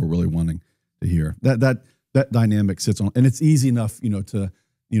whatever people are really wanting to hear. That dynamic sits on, and it's easy enough, to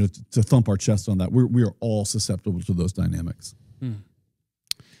thump our chest on that. We are all susceptible to those dynamics.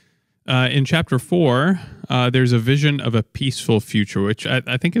 In chapter 4, there's a vision of a peaceful future, which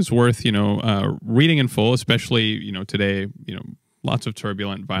I think is worth, reading in full, especially, today, lots of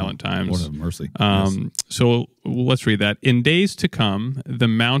turbulent, violent times. Lord have mercy. Yes. So let's read that. In days to come, the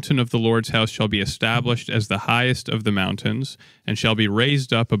mountain of the Lord's house shall be established as the highest of the mountains and shall be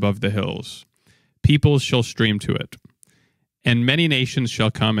raised up above the hills. Peoples shall stream to it. And many nations shall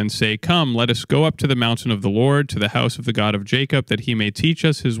come and say, Come, let us go up to the mountain of the Lord, to the house of the God of Jacob, that he may teach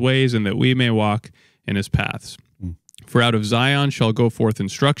us his ways and that we may walk in his paths. For out of Zion shall go forth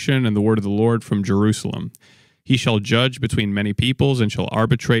instruction and the word of the Lord from Jerusalem. He shall judge between many peoples and shall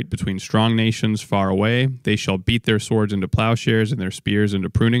arbitrate between strong nations far away. They shall beat their swords into plowshares and their spears into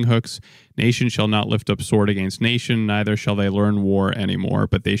pruning hooks. Nation shall not lift up sword against nation, neither shall they learn war any more.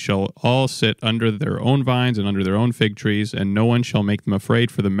 But they shall all sit under their own vines and under their own fig trees, and no one shall make them afraid,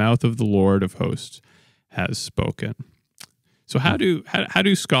 for the mouth of the Lord of hosts has spoken. So how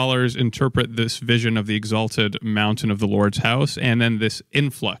do scholars interpret this vision of the exalted mountain of the Lord's house and then this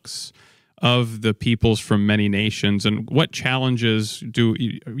influx of the peoples from many nations, and what challenges do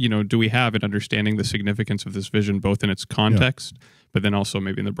we have in understanding the significance of this vision, both in its context, but then also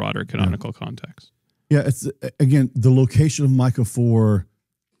maybe in the broader canonical context? Yeah, it's again the location of Micah 4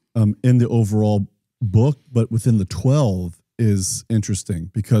 in the overall book, but within the 12 is interesting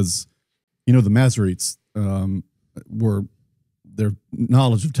because You know, the Masoretes were, their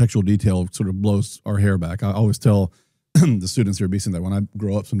knowledge of textual detail sort of blows our hair back. I always tell the students here at Beeson that when I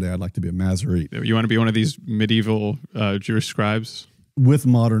grow up someday, I'd like to be a Masorete. You want to be one of these medieval Jewish scribes? With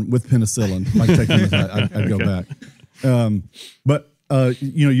penicillin, like I'd go back. But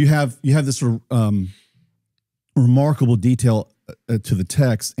you know, you have this sort of remarkable detail to the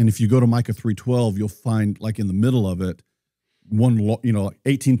text, and if you go to Micah 3:12, you'll find, like, in the middle of it, one, you know, like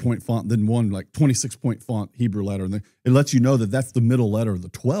 18-point font, then one like 26-point font Hebrew letter, and it lets you know that that's the middle letter of the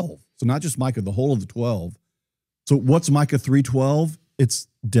 12. So not just Micah, the whole of the 12. So what's Micah 3:12? It's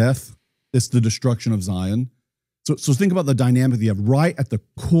death. It's the destruction of Zion. So think about the dynamic that you have right at the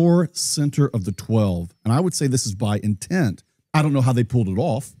core center of the 12. And I would say this is by intent. I don't know how they pulled it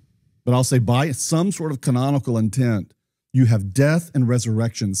off, but I'll say by some sort of canonical intent, you have death and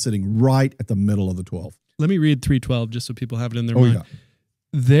resurrection sitting right at the middle of the 12. Let me read 3:12 just so people have it in their Oh, mind. yeah.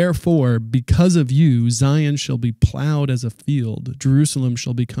 Therefore, because of you, Zion shall be plowed as a field. Jerusalem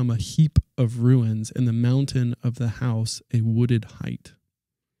shall become a heap of ruins, and the mountain of the house a wooded height.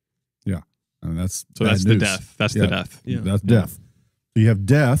 Yeah. And that's the death. That's the death. Yeah. That's death. So you have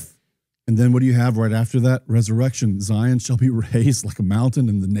death, and then what do you have right after that? Resurrection. Zion shall be raised like a mountain,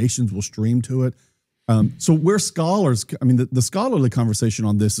 and the nations will stream to it. So we're scholars. I mean, the scholarly conversation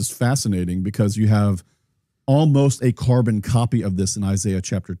on this is fascinating because you have almost a carbon copy of this in Isaiah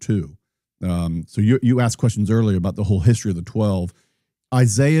chapter 2. So you asked questions earlier about the whole history of the 12.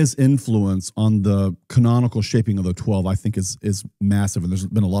 Isaiah's influence on the canonical shaping of the 12, I think, is massive, and there's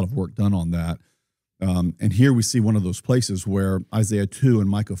been a lot of work done on that. And here we see one of those places where Isaiah 2 and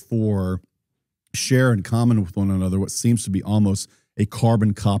Micah 4 share in common with one another what seems to be almost a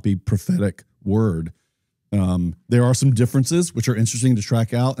carbon copy prophetic word. There are some differences which are interesting to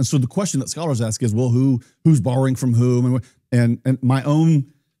track out, and so the question that scholars ask is, well, who's borrowing from whom? And my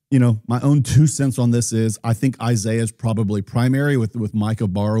own 2 cents on this is, I think Isaiah is probably primary with Micah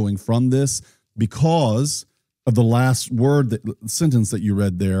borrowing from this because of the last sentence that you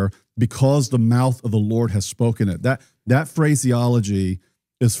read there. Because the mouth of the Lord has spoken it. That phraseology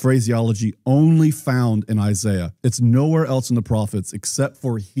is phraseology only found in Isaiah. It's nowhere else in the prophets except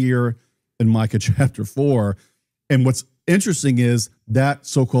for here in Micah chapter 4. And what's interesting is that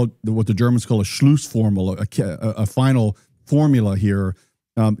so-called, what the Germans call a Schlussformula, a final formula here,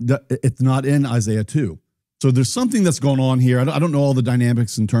 it's not in Isaiah 2. So there's something that's going on here. I don't know all the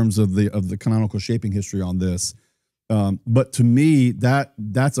dynamics in terms of the canonical shaping history on this. But to me,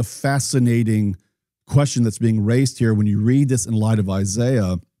 that's a fascinating question that's being raised here when you read this in light of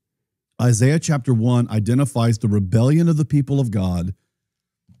Isaiah. Isaiah chapter 1 identifies the rebellion of the people of God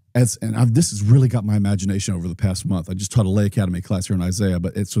this has really got my imagination over the past month. I just taught a lay academy class here in Isaiah,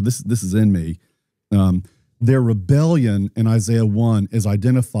 so this is in me. Their rebellion in Isaiah 1 is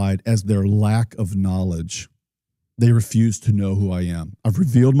identified as their lack of knowledge. They refuse to know who I am. I've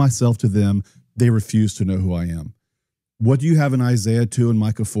revealed myself to them. They refuse to know who I am. What do you have in Isaiah 2 and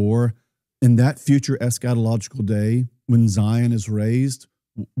Micah 4? In that future eschatological day, when Zion is raised,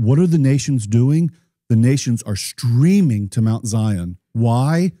 what are the nations doing? The nations are streaming to Mount Zion.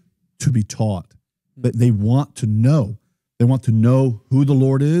 Why? To be taught. That they want to know. They want to know who the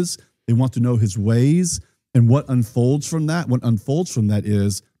Lord is. They want to know his ways. And what unfolds from that? What unfolds from that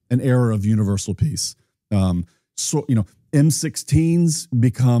is an era of universal peace. M16s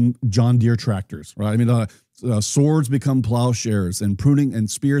become John Deere tractors, right? I mean, swords become plowshares, and pruning and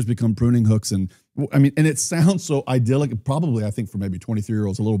spears become pruning hooks. And it sounds so idyllic. Probably, I think, for maybe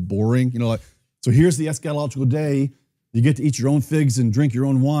 23-year-olds, a little boring. So here's the eschatological day. You get to eat your own figs and drink your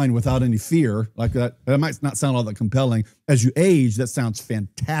own wine without any fear. Like that might not sound all that compelling. As you age, that sounds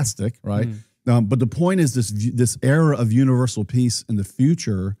fantastic, right? But the point is this era of universal peace in the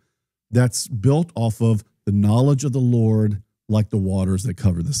future that's built off of the knowledge of the Lord like the waters that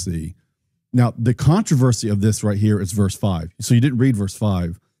cover the sea. Now, the controversy of this right here is verse 5. So you didn't read verse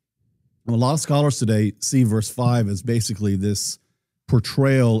 5. And a lot of scholars today see verse 5 as basically this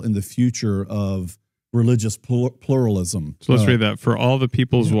portrayal in the future of religious pluralism. So let's read that. For all the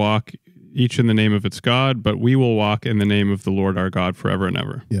peoples walk, each in the name of its God, but we will walk in the name of the Lord our God forever and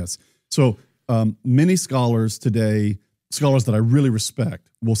ever. Yes. So many scholars today, scholars that I really respect,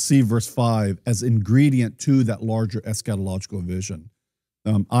 will see verse 5 as ingredient to that larger eschatological vision.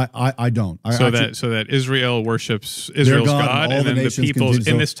 I don't. So that Israel worships Israel's God, and then the peoples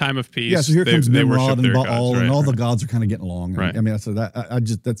in this time of peace. Yeah, so here comes Nimrod and Baal, gods, right, and all the gods are kind of getting along. Right. I mean, so that I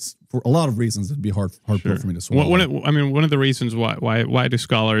just that's for a lot of reasons it'd be hard pill for me to swallow. One of the reasons why do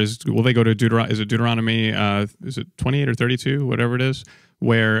scholars will they go to Deuteronomy? Is it 28 or 32, whatever it is,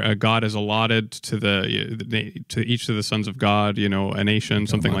 where God is allotted to each of the sons of God, a nation,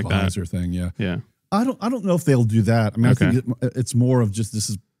 something like that. Thing, yeah. Yeah. I don't know if they'll do that. I mean, Okay. I think it's more of just this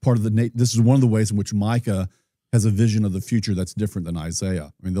is part of this is one of the ways in which Micah has a vision of the future that's different than Isaiah.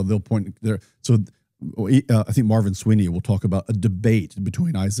 I mean, they'll point there. So I think Marvin Sweeney will talk about a debate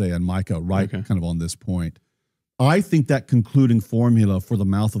between Isaiah and Micah, kind of on this point. I think that concluding formula for the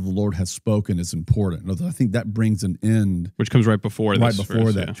mouth of the Lord has spoken is important. I think that brings an end, which comes right before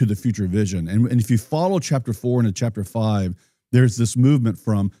that to the future vision. And if you follow chapter 4 into chapter 5, there's this movement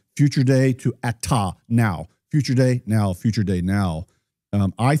from future day to atah, now. Future day, now. Future day, now.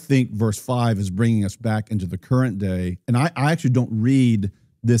 I think verse 5 is bringing us back into the current day. And I actually don't read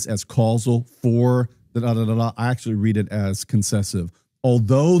this as causal for I actually read it as concessive.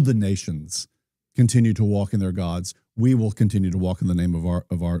 Although the nations continue to walk in their gods, we will continue to walk in the name of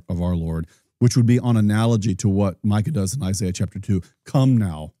our Lord, which would be on analogy to what Micah does in Isaiah chapter 2. Come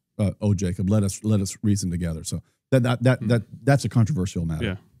now, O Jacob, let us reason together. So that's a controversial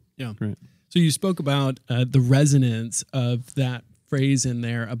matter. Yeah. Right. So you spoke about the resonance of that phrase in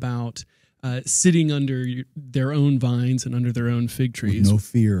there about sitting under their own vines and under their own fig trees. With no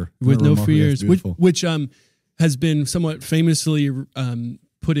fear. With no fears, which has been somewhat famously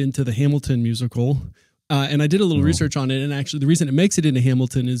put into the Hamilton musical. And I did a little research on it, and actually the reason it makes it into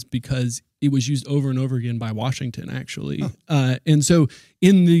Hamilton is because it was used over and over again by Washington, actually. And so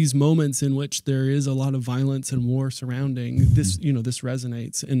in these moments in which there is a lot of violence and war surrounding, this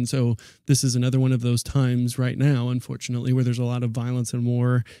resonates. And so this is another one of those times right now, unfortunately, where there's a lot of violence and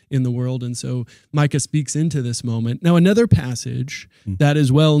war in the world. And so Micah speaks into this moment. Now, another passage that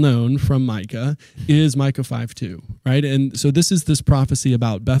is well known from Micah is Micah 5:2, right? And so this is this prophecy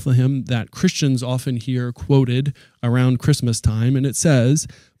about Bethlehem that Christians often hear quoted around Christmas time. And it says,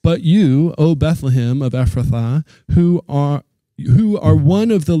 "But you, O Bethlehem of Ephrathah, who are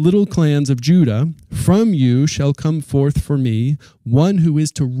one of the little clans of Judah, from you shall come forth for me one who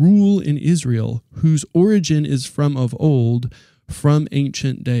is to rule in Israel, whose origin is from of old, from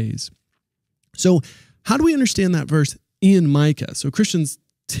ancient days." So how do we understand that verse in Micah? So Christians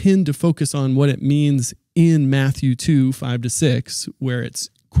tend to focus on what it means in Matthew 2:5-6, where it's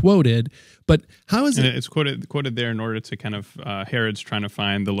quoted, but how is it? It's quoted there in order to kind of Herod's trying to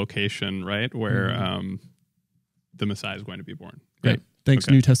find the location, right, where the Messiah is going to be born. Great. Thanks,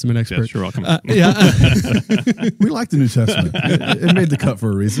 New Testament expert. Yes, you're welcome. We like the New Testament. It made the cut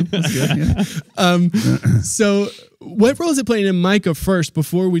for a reason. That's good. Yeah. So what role is it playing in Micah first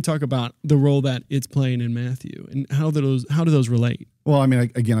before we talk about the role that it's playing in Matthew? And how do those relate? Well, I mean,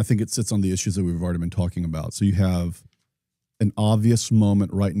 again, I think it sits on the issues that we've already been talking about. So you have an obvious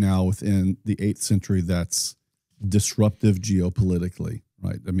moment right now within the 8th century that's disruptive geopolitically,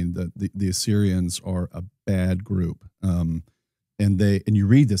 right? I mean, the Assyrians are a bad group. And you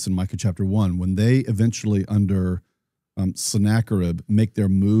read this in Micah chapter 1, when they eventually under Sennacherib make their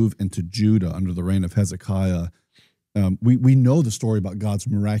move into Judah under the reign of Hezekiah. We know the story about God's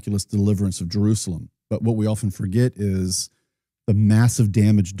miraculous deliverance of Jerusalem, but what we often forget is the massive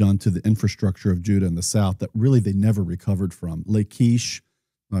damage done to the infrastructure of Judah in the south that really they never recovered from. Lachish,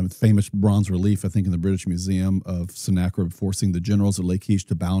 famous bronze relief, I think, in the British Museum of Sennacherib forcing the generals at Lachish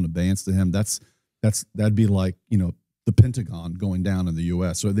to bow in abeyance to him. That'd be like, the Pentagon going down in the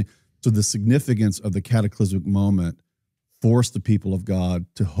U.S. So the significance of the cataclysmic moment forced the people of God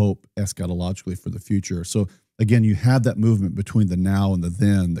to hope eschatologically for the future. So again, you have that movement between the now and the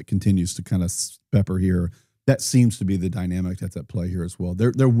then that continues to kind of pepper here. That seems to be the dynamic that's at play here as well.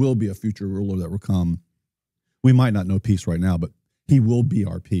 There will be a future ruler that will come. We might not know peace right now, but he will be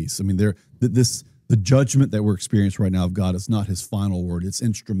our peace. I mean, the judgment that we're experiencing right now of God is not his final word. It's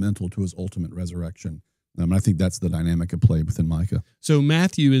instrumental to his ultimate resurrection. I think that's the dynamic at play within Micah. So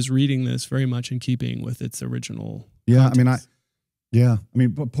Matthew is reading this very much in keeping with its original context. I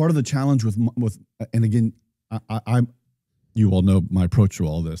mean, part of the challenge with and again, you all know my approach to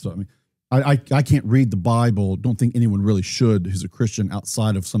all this. So, I mean, I can't read the Bible, don't think anyone really should who's a Christian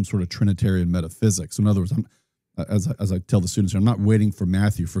outside of some sort of Trinitarian metaphysics. In other words, as I tell the students, I'm not waiting for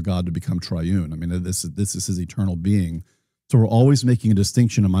Matthew for God to become triune. I mean, this is his eternal being. So we're always making a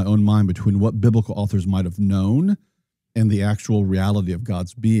distinction in my own mind between what biblical authors might have known and the actual reality of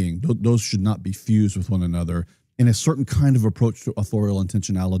God's being. Those should not be fused with one another. And a certain kind of approach to authorial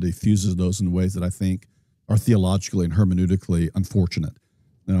intentionality fuses those in ways that I think are theologically and hermeneutically unfortunate.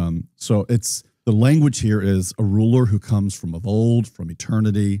 So it's the language here is a ruler who comes from of old, from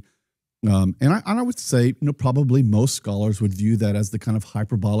eternity. And I would say, probably most scholars would view that as the kind of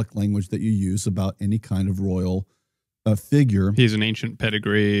hyperbolic language that you use about any kind of royal figure. He's an ancient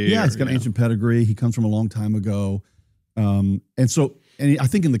pedigree. Yeah, he's got an ancient pedigree. He comes from a long time ago. And I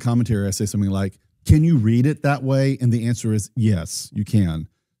think in the commentary, I say something like, can you read it that way? And the answer is yes, you can.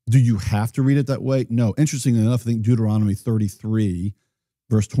 Do you have to read it that way? No. Interestingly enough, I think Deuteronomy 33,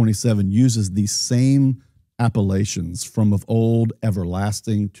 verse 27, uses these same appellations from of old,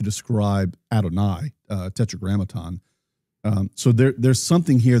 everlasting, to describe Adonai, tetragrammaton. So there's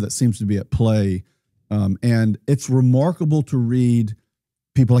something here that seems to be at play. And it's remarkable to read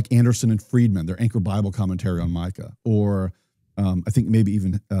people like Anderson and Friedman, their Anchor Bible commentary on Micah, or I think maybe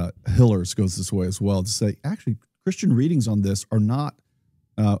even Hillers goes this way as well, to say, actually, Christian readings on this are not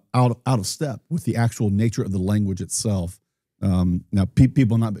out of step with the actual nature of the language itself. Now,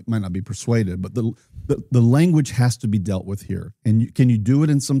 people might not be persuaded, but the language has to be dealt with here. And can you do it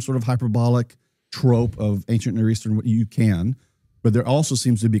in some sort of hyperbolic trope of ancient Near Eastern? You can, but there also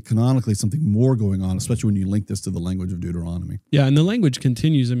seems to be canonically something more going on, especially when you link this to the language of Deuteronomy. Yeah, and the language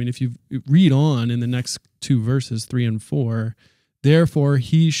continues. I mean, if you read on in the next two verses, 3 and 4, therefore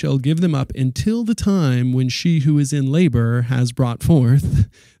he shall give them up until the time when she who is in labor has brought forth.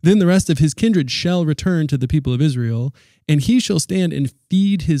 Then the rest of his kindred shall return to the people of Israel, and he shall stand and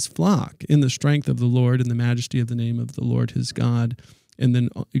feed his flock in the strength of the Lord and the majesty of the name of the Lord his God. And then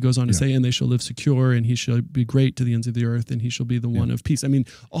it goes on to say, and they shall live secure, and he shall be great to the ends of the earth, and he shall be the one of peace. I mean,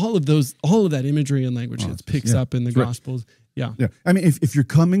 all of that imagery and language it picks up in the Gospels. Yeah. I mean, if you're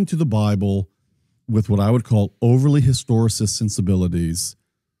coming to the Bible with what I would call overly historicist sensibilities,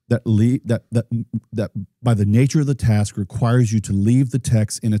 that by the nature of the task requires you to leave the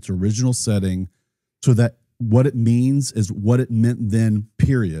text in its original setting, so that what it means is what it meant then,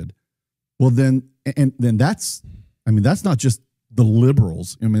 period. Well, then that's not just the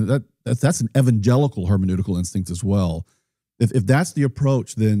liberals. I mean, that's an evangelical hermeneutical instinct as well. If that's the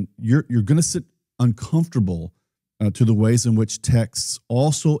approach, then you're going to sit uncomfortable to the ways in which texts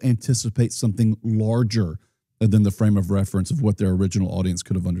also anticipate something larger than the frame of reference of what their original audience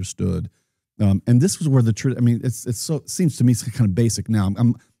could have understood. And this was where it seems to me it's kind of basic now.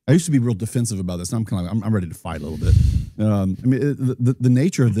 I used to be real defensive about this. Now I'm kind of I'm ready to fight a little bit. The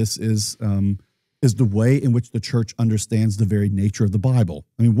nature of this is the way in which the church understands the very nature of the Bible.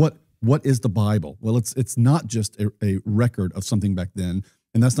 I mean, what is the Bible? Well, it's not just a record of something back then,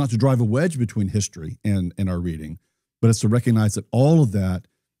 and that's not to drive a wedge between history and our reading, but it's to recognize that all of that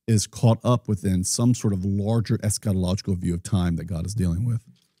is caught up within some sort of larger eschatological view of time that God is dealing with.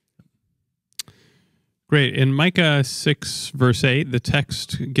 Great. In Micah 6, verse 8, the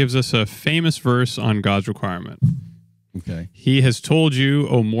text gives us a famous verse on God's requirement. Okay. He has told you,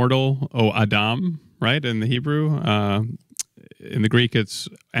 O mortal, O Adam, right? In the Hebrew, in the Greek, it's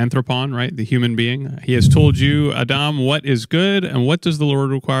anthropon, right? The human being. He has told you, Adam, what is good, and what does the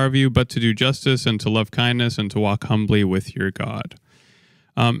Lord require of you, but to do justice and to love kindness and to walk humbly with your God.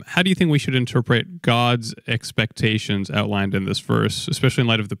 How do you think we should interpret God's expectations outlined in this verse, especially in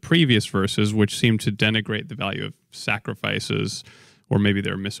light of the previous verses, which seem to denigrate the value of sacrifices, or maybe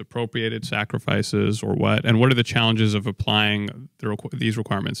they're misappropriated sacrifices, or what? And what are the challenges of applying these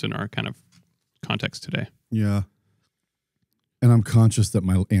requirements in our kind of context today? Yeah. And I'm conscious that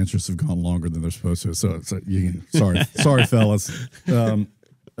my answers have gone longer than they're supposed to. So sorry, fellas.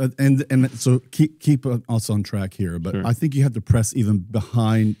 And so keep us on track here. But sure. I think you have to press even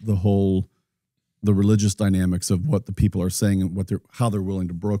behind the religious dynamics of what the people are saying and how they're willing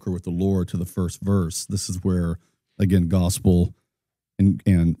to broker with the Lord to the first verse. This is where, again, gospel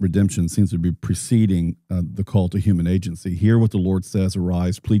and redemption seems to be preceding the call to human agency. Hear what the Lord says,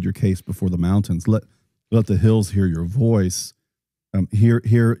 arise, plead your case before the mountains. Let the hills hear your voice.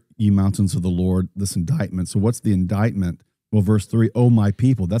 Hear, ye mountains of the Lord, this indictment. So what's the indictment? Well, verse 3, O my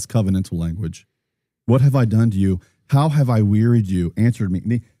people, that's covenantal language. What have I done to you? How have I wearied you? Answered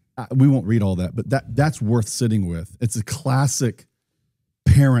me. We won't read all that, but that's worth sitting with. It's a classic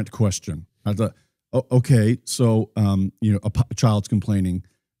parent question. I thought, okay, so a child's complaining.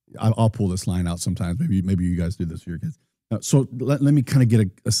 I'll pull this line out sometimes. Maybe you guys do this for your kids. So let me kind of get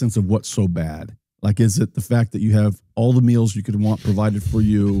a sense of what's so bad. Like, is it the fact that you have all the meals you could want provided for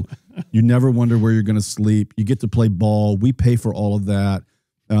you? You never wonder where you're going to sleep. You get to play ball. We pay for all of that.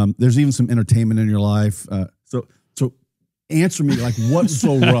 There's even some entertainment in your life. So answer me, like, what's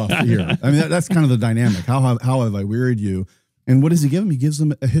so rough here? I mean, that's kind of the dynamic. How have I wearied you? And what does he give them? He gives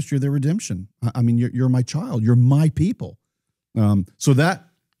them a history of their redemption. I mean, you're my child. You're my people. So that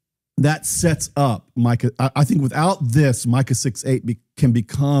that sets up Micah. I think without this, Micah 6:8 can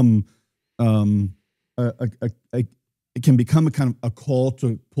become it can become a kind of a call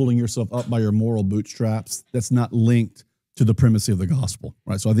to pulling yourself up by your moral bootstraps that's not linked to the primacy of the gospel,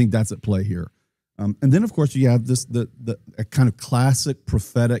 right? So I think that's at play here. And then, of course, you have this a kind of classic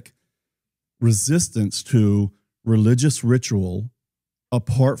prophetic resistance to religious ritual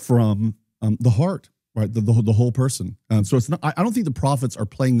apart from the heart, right? The whole person. So it's not. I don't think the prophets are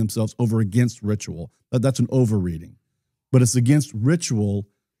playing themselves over against ritual. That's an overreading, but it's against ritual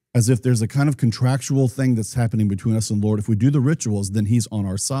as if there's a kind of contractual thing that's happening between us and Lord. If we do the rituals, then He's on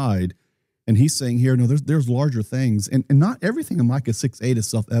our side. And He's saying here, no, there's larger things. And not everything in Micah 6:8 is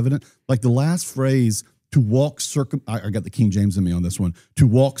self-evident. Like the last phrase, to walk I got the King James in me on this one, to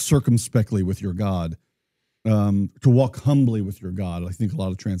walk circumspectly with your God, to walk humbly with your God. I think a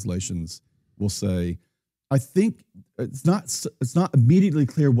lot of translations will say, I think it's not immediately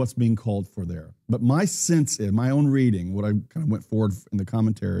clear what's being called for there. But my sense in my own reading, what I kind of went forward in the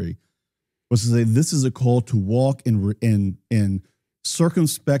commentary, was to say this is a call to walk in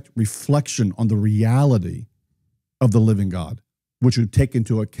circumspect reflection on the reality of the living God, which would take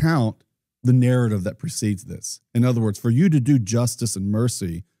into account the narrative that precedes this. In other words, for you to do justice and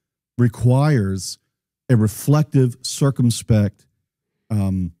mercy requires a reflective, circumspect,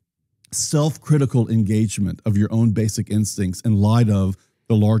 self-critical engagement of your own basic instincts in light of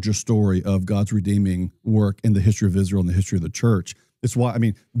the larger story of God's redeeming work in the history of Israel and the history of the church. It's why, I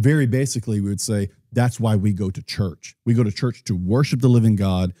mean, very basically, we would say that's why we go to church. We go to church to worship the living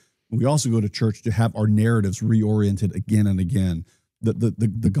God. We also go to church to have our narratives reoriented again and again.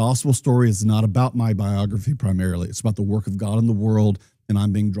 The gospel story is not about my biography primarily. It's about the work of God in the world, and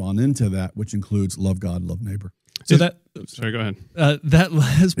I'm being drawn into that, which includes love God, love neighbor. So sorry, go ahead. That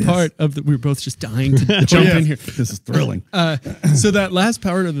last part of we were both just dying to jump in here. This is thrilling. So that last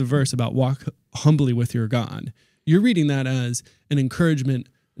part of the verse about walk humbly with your God, you're reading that as an encouragement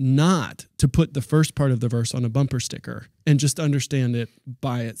not to put the first part of the verse on a bumper sticker and just understand it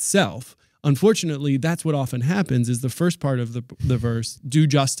by itself. Unfortunately, that's what often happens is the first part of the verse, do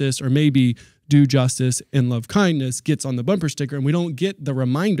justice, or maybe do justice and love kindness, gets on the bumper sticker, and we don't get the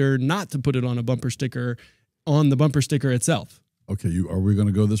reminder not to put it on a bumper sticker on the bumper sticker itself. Okay, are we going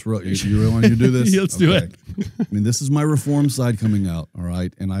to go this road? You really want to do this? Let's do it. I mean, this is my reform side coming out, all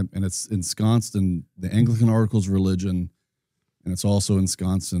right? And it's ensconced in the Anglican Articles of Religion, and it's also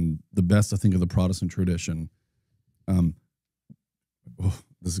ensconced in the best, I think, of the Protestant tradition.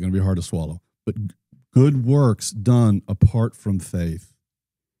 This is going to be hard to swallow, but good works done apart from faith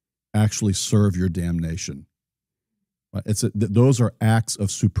actually serve your damnation. Right? Those are acts of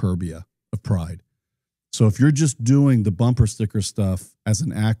superbia, of pride. So if you're just doing the bumper sticker stuff as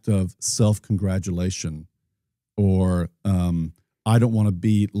an act of self-congratulation, or I don't want to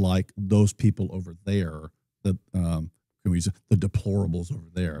be like those people over there, the deplorables over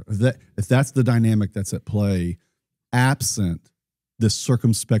there. If that's the dynamic that's at play, absent this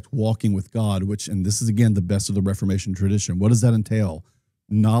circumspect walking with God, and this is again the best of the Reformation tradition. What does that entail?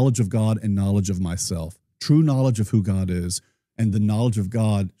 Knowledge of God and knowledge of myself. True knowledge of who God is, and the knowledge of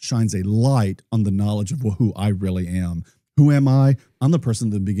God shines a light on the knowledge of who I really am. Who am I? I'm the person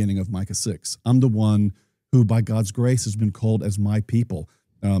at the beginning of Micah 6. I'm the one who, by God's grace, has been called as my people.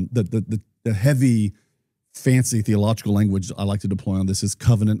 The heavy, fancy theological language I like to deploy on this is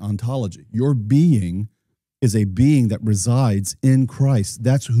covenant ontology. Your being is a being that resides in Christ.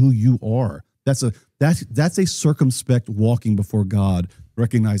 That's who you are. That's a circumspect walking before God,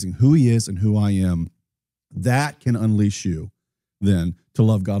 recognizing who He is and who I am. That can unleash you then to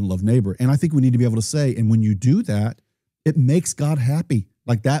love God and love neighbor. And I think we need to be able to say, and when you do that, it makes God happy.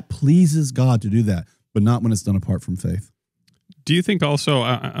 Like that pleases God to do that, but not when it's done apart from faith. Do you think also,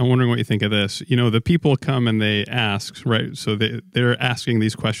 I'm wondering what you think of this, the people come and they ask, right? So they're asking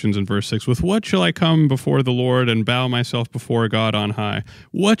these questions in verse 6, with what shall I come before the Lord and bow myself before God on high?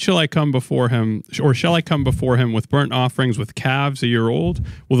 What shall I come before Him, or shall I come before Him with burnt offerings, with calves a year old?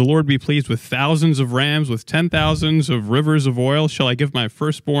 Will the Lord be pleased with thousands of rams, with 10,000s of rivers of oil? Shall I give my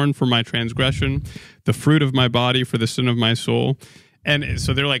firstborn for my transgression, the fruit of my body for the sin of my soul? And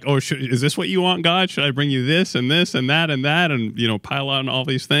so they're like, oh, is this what you want, God? Should I bring you this and this and that and that and, pile on all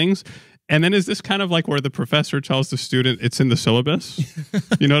these things? And then is this kind of like where the professor tells the student it's in the syllabus?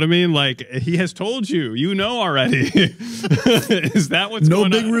 You know what I mean? Like, he has told you, already. Is that what's going on?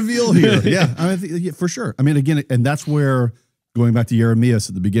 No big reveal here. Yeah, I mean, for sure. I mean, again, and that's where, going back to Jeremiah at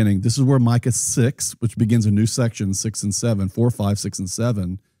the beginning, this is where Micah 6, which begins a new section, 6 and 7, 4, 5, 6, and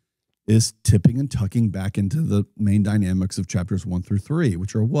 7, is tipping and tucking back into the main dynamics of chapters 1 through 3,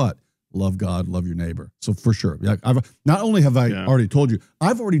 which are what? love God, love your neighbor. So for sure, not only have I already told you,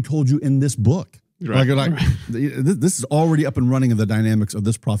 I've already told you in this book. Right. This is already up and running in the dynamics of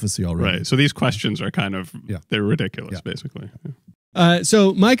this prophecy already. Right. So these questions are kind of, they're ridiculous, basically.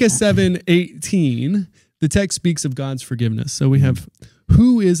 So Micah 7:18, the text speaks of God's forgiveness. So we have,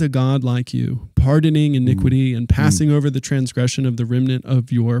 who is a God like you, pardoning iniquity and passing over the transgression of the remnant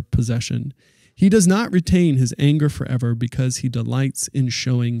of your possession? He does not retain his anger forever because he delights in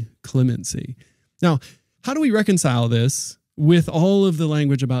showing clemency. Now, how do we reconcile this with all of the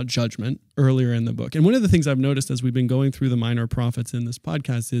language about judgment earlier in the book? And one of the things I've noticed as we've been going through the minor prophets in this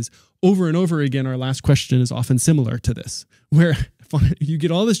podcast is over and over again, our last question is often similar to this, where you get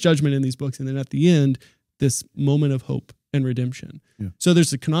all this judgment in these books, and then at the end, this moment of hope and redemption. Yeah. So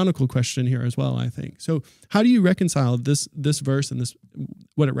there's a canonical question here as well, I think. So how do you reconcile this verse and this,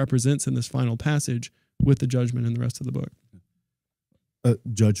 what it represents in this final passage, with the judgment in the rest of the book?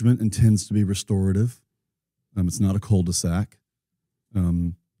 Judgment intends to be restorative. It's not a cul-de-sac.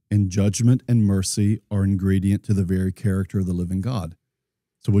 And judgment and mercy are ingredient to the very character of the living God.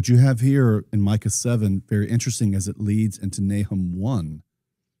 So what you have here in Micah 7, very interesting as it leads into Nahum 1,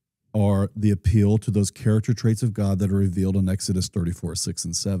 are the appeal to those character traits of God that are revealed in Exodus 34, 6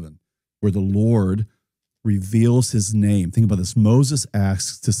 and 7, where the Lord reveals his name. Think about this. Moses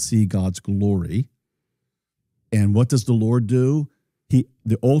asks to see God's glory. And what does the Lord do?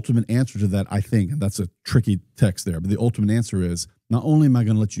 The ultimate answer to that, I think, and that's a tricky text there, but the ultimate answer is, not only am I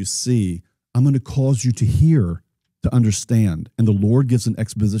going to let you see, I'm going to cause you to hear, to understand. And the Lord gives an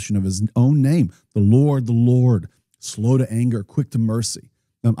exposition of his own name. The Lord, slow to anger, quick to mercy.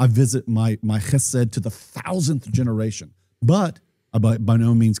 I visit my chesed to the 1,000th generation, but I by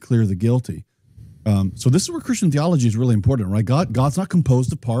no means clear the guilty. So this is where Christian theology is really important, right? God's not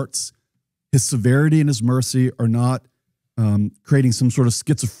composed of parts. His severity and his mercy are not creating some sort of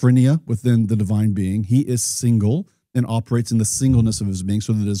schizophrenia within the divine being. He is single and operates in the singleness of his being,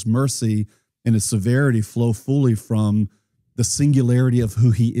 so that his mercy and his severity flow fully from the singularity of who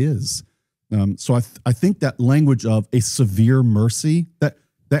he is. So I think that language of a severe mercy, that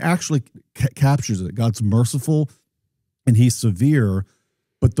actually captures it. God's merciful and he's severe,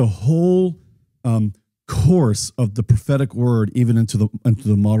 but the whole course of the prophetic word, even into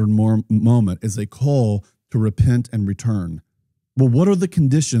the modern moment, is a call to repent and return. Well, what are the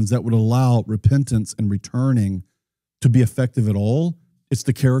conditions that would allow repentance and returning to be effective at all? It's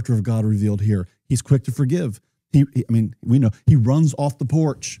the character of God revealed here. He's quick to forgive. We know he runs off the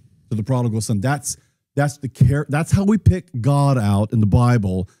porch to the prodigal son. That's how we pick God out in the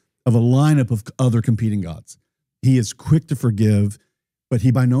Bible of a lineup of other competing gods. He is quick to forgive, but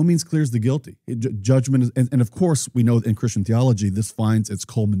he by no means clears the guilty. Judgment is, and of course, we know in Christian theology, this finds its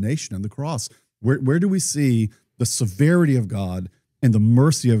culmination in the cross. Where do we see the severity of God and the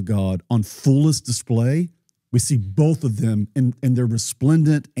mercy of God on fullest display? We see both of them in their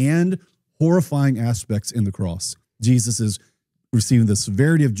resplendent and horrifying aspects in the cross. Jesus is receiving the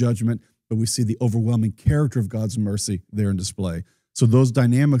severity of judgment, but we see the overwhelming character of God's mercy there in display. So those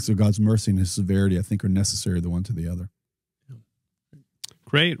dynamics of God's mercy and his severity, I think, are necessary the one to the other.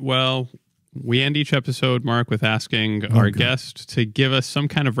 Great. Well, we end each episode, Mark, with asking our guest to give us some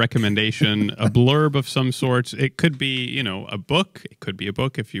kind of recommendation, a blurb of some sorts. It could be, a book. It could be a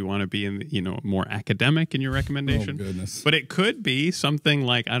book if you want to be more academic in your recommendation. Oh, goodness. But it could be something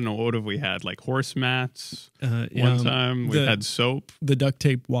like, I don't know, what have we had? Like horse mats. One time we had soap. The duct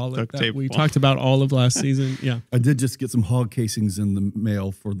tape wallet that we talked about all of last season. Yeah. I did just get some hog casings in the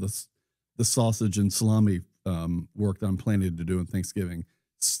mail for the sausage and salami work that I'm planning to do in Thanksgiving.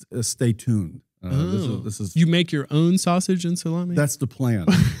 Stay tuned. This is you make your own sausage and salami? That's the plan.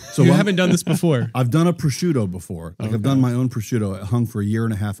 So you haven't done this before? I've done a prosciutto before. I've done my own prosciutto. It hung for 1.5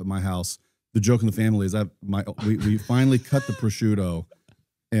 years at my house. The joke in the family is we finally cut the prosciutto,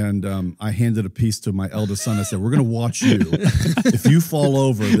 and I handed a piece to my eldest son. I said, "We're going to watch you. If you fall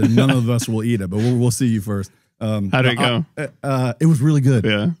over, then none of us will eat it, but we'll see you first." How did it go? It was really good.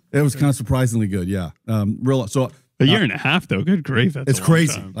 Yeah, it was kind of surprisingly good. Yeah, So. 1.5 years, though. Good grief. That's it's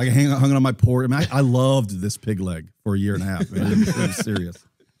crazy. Time. Like I hung it on my porch. I loved this pig leg for 1.5 years. It was serious.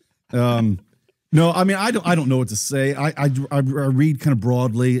 No, I don't know what to say. I read kind of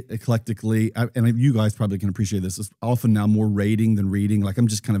broadly, eclectically, and you guys probably can appreciate this. It's often now more rating than reading. Like I'm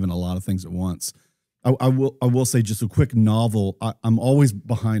just kind of in a lot of things at once. I will say just a quick novel. I'm always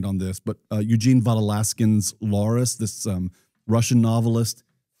behind on this, but Eugene Vodolaskin's Laurus, this Russian novelist.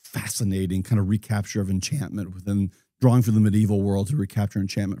 Fascinating kind of recapture of enchantment within drawing from the medieval world to recapture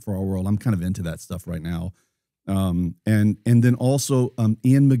enchantment for our world. I'm kind of into that stuff right now. And then also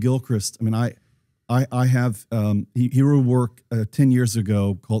Ian McGilchrist. I have, he wrote work 10 years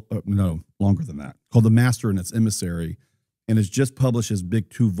ago called, no, longer than that, called The Master and Its Emissary, and has just published his big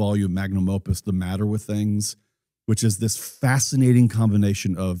 2-volume magnum opus, The Matter with Things, which is this fascinating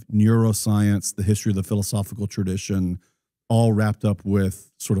combination of neuroscience, the history of the philosophical tradition, all wrapped up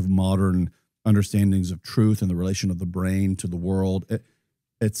with sort of modern understandings of truth and the relation of the brain to the world.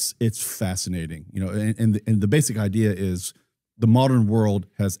 It's fascinating, you know, and the basic idea is the modern world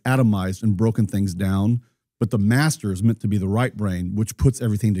has atomized and broken things down, but the master is meant to be the right brain, which puts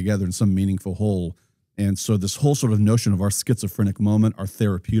everything together in some meaningful whole. And so this whole sort of notion of our schizophrenic moment, our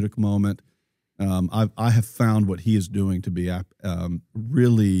therapeutic moment, I have found what he is doing to be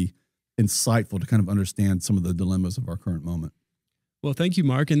really insightful to kind of understand some of the dilemmas of our current moment. Well, thank you,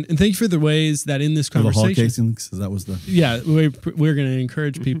 Mark, and thank you for the ways that in this conversation, the hog casings, that was the we're going to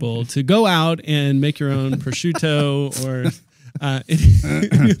encourage people to go out and make your own prosciutto or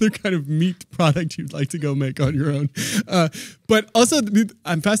any other kind of meat product you'd like to go make on your own. But also,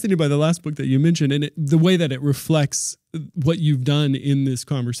 I'm fascinated by the last book that you mentioned and the way that it reflects what you've done in this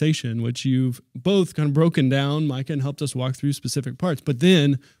conversation, which you've both kind of broken down, Micah, and helped us walk through specific parts, but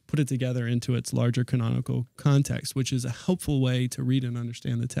then put it together into its larger canonical context, which is a helpful way to read and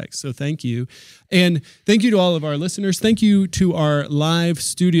understand the text. So thank you. And thank you to all of our listeners. Thank you to our live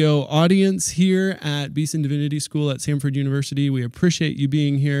studio audience here at Beeson Divinity School at Samford University. We appreciate you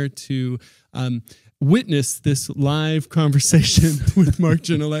being here to witness this live conversation with Mark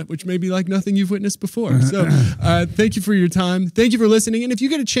Gignilliat, which may be like nothing you've witnessed before. So thank you for your time. Thank you for listening. And if you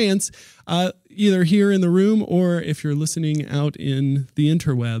get a chance, either here in the room or if you're listening out in the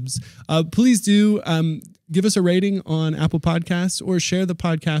interwebs, please do give us a rating on Apple Podcasts or share the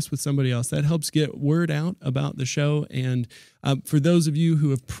podcast with somebody else. That helps get word out about the show. And for those of you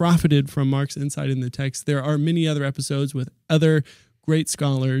who have profited from Mark's insight in the text, there are many other episodes with other great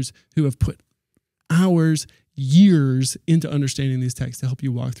scholars who have put hours, years into understanding these texts to help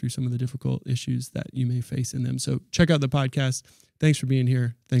you walk through some of the difficult issues that you may face in them. So check out the podcast. Thanks for being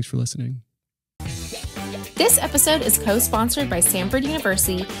here. Thanks for listening. This episode is co-sponsored by Samford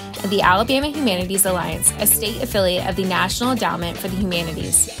University and the Alabama Humanities Alliance, a state affiliate of the National Endowment for the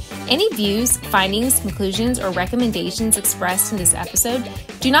Humanities. Any views, findings, conclusions, or recommendations expressed in this episode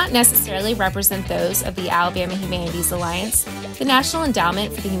do not necessarily represent those of the Alabama Humanities Alliance, the National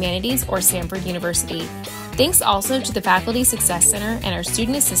Endowment for the Humanities, or Samford University. Thanks also to the Faculty Success Center and our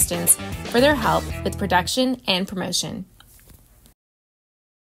student assistants for their help with production and promotion.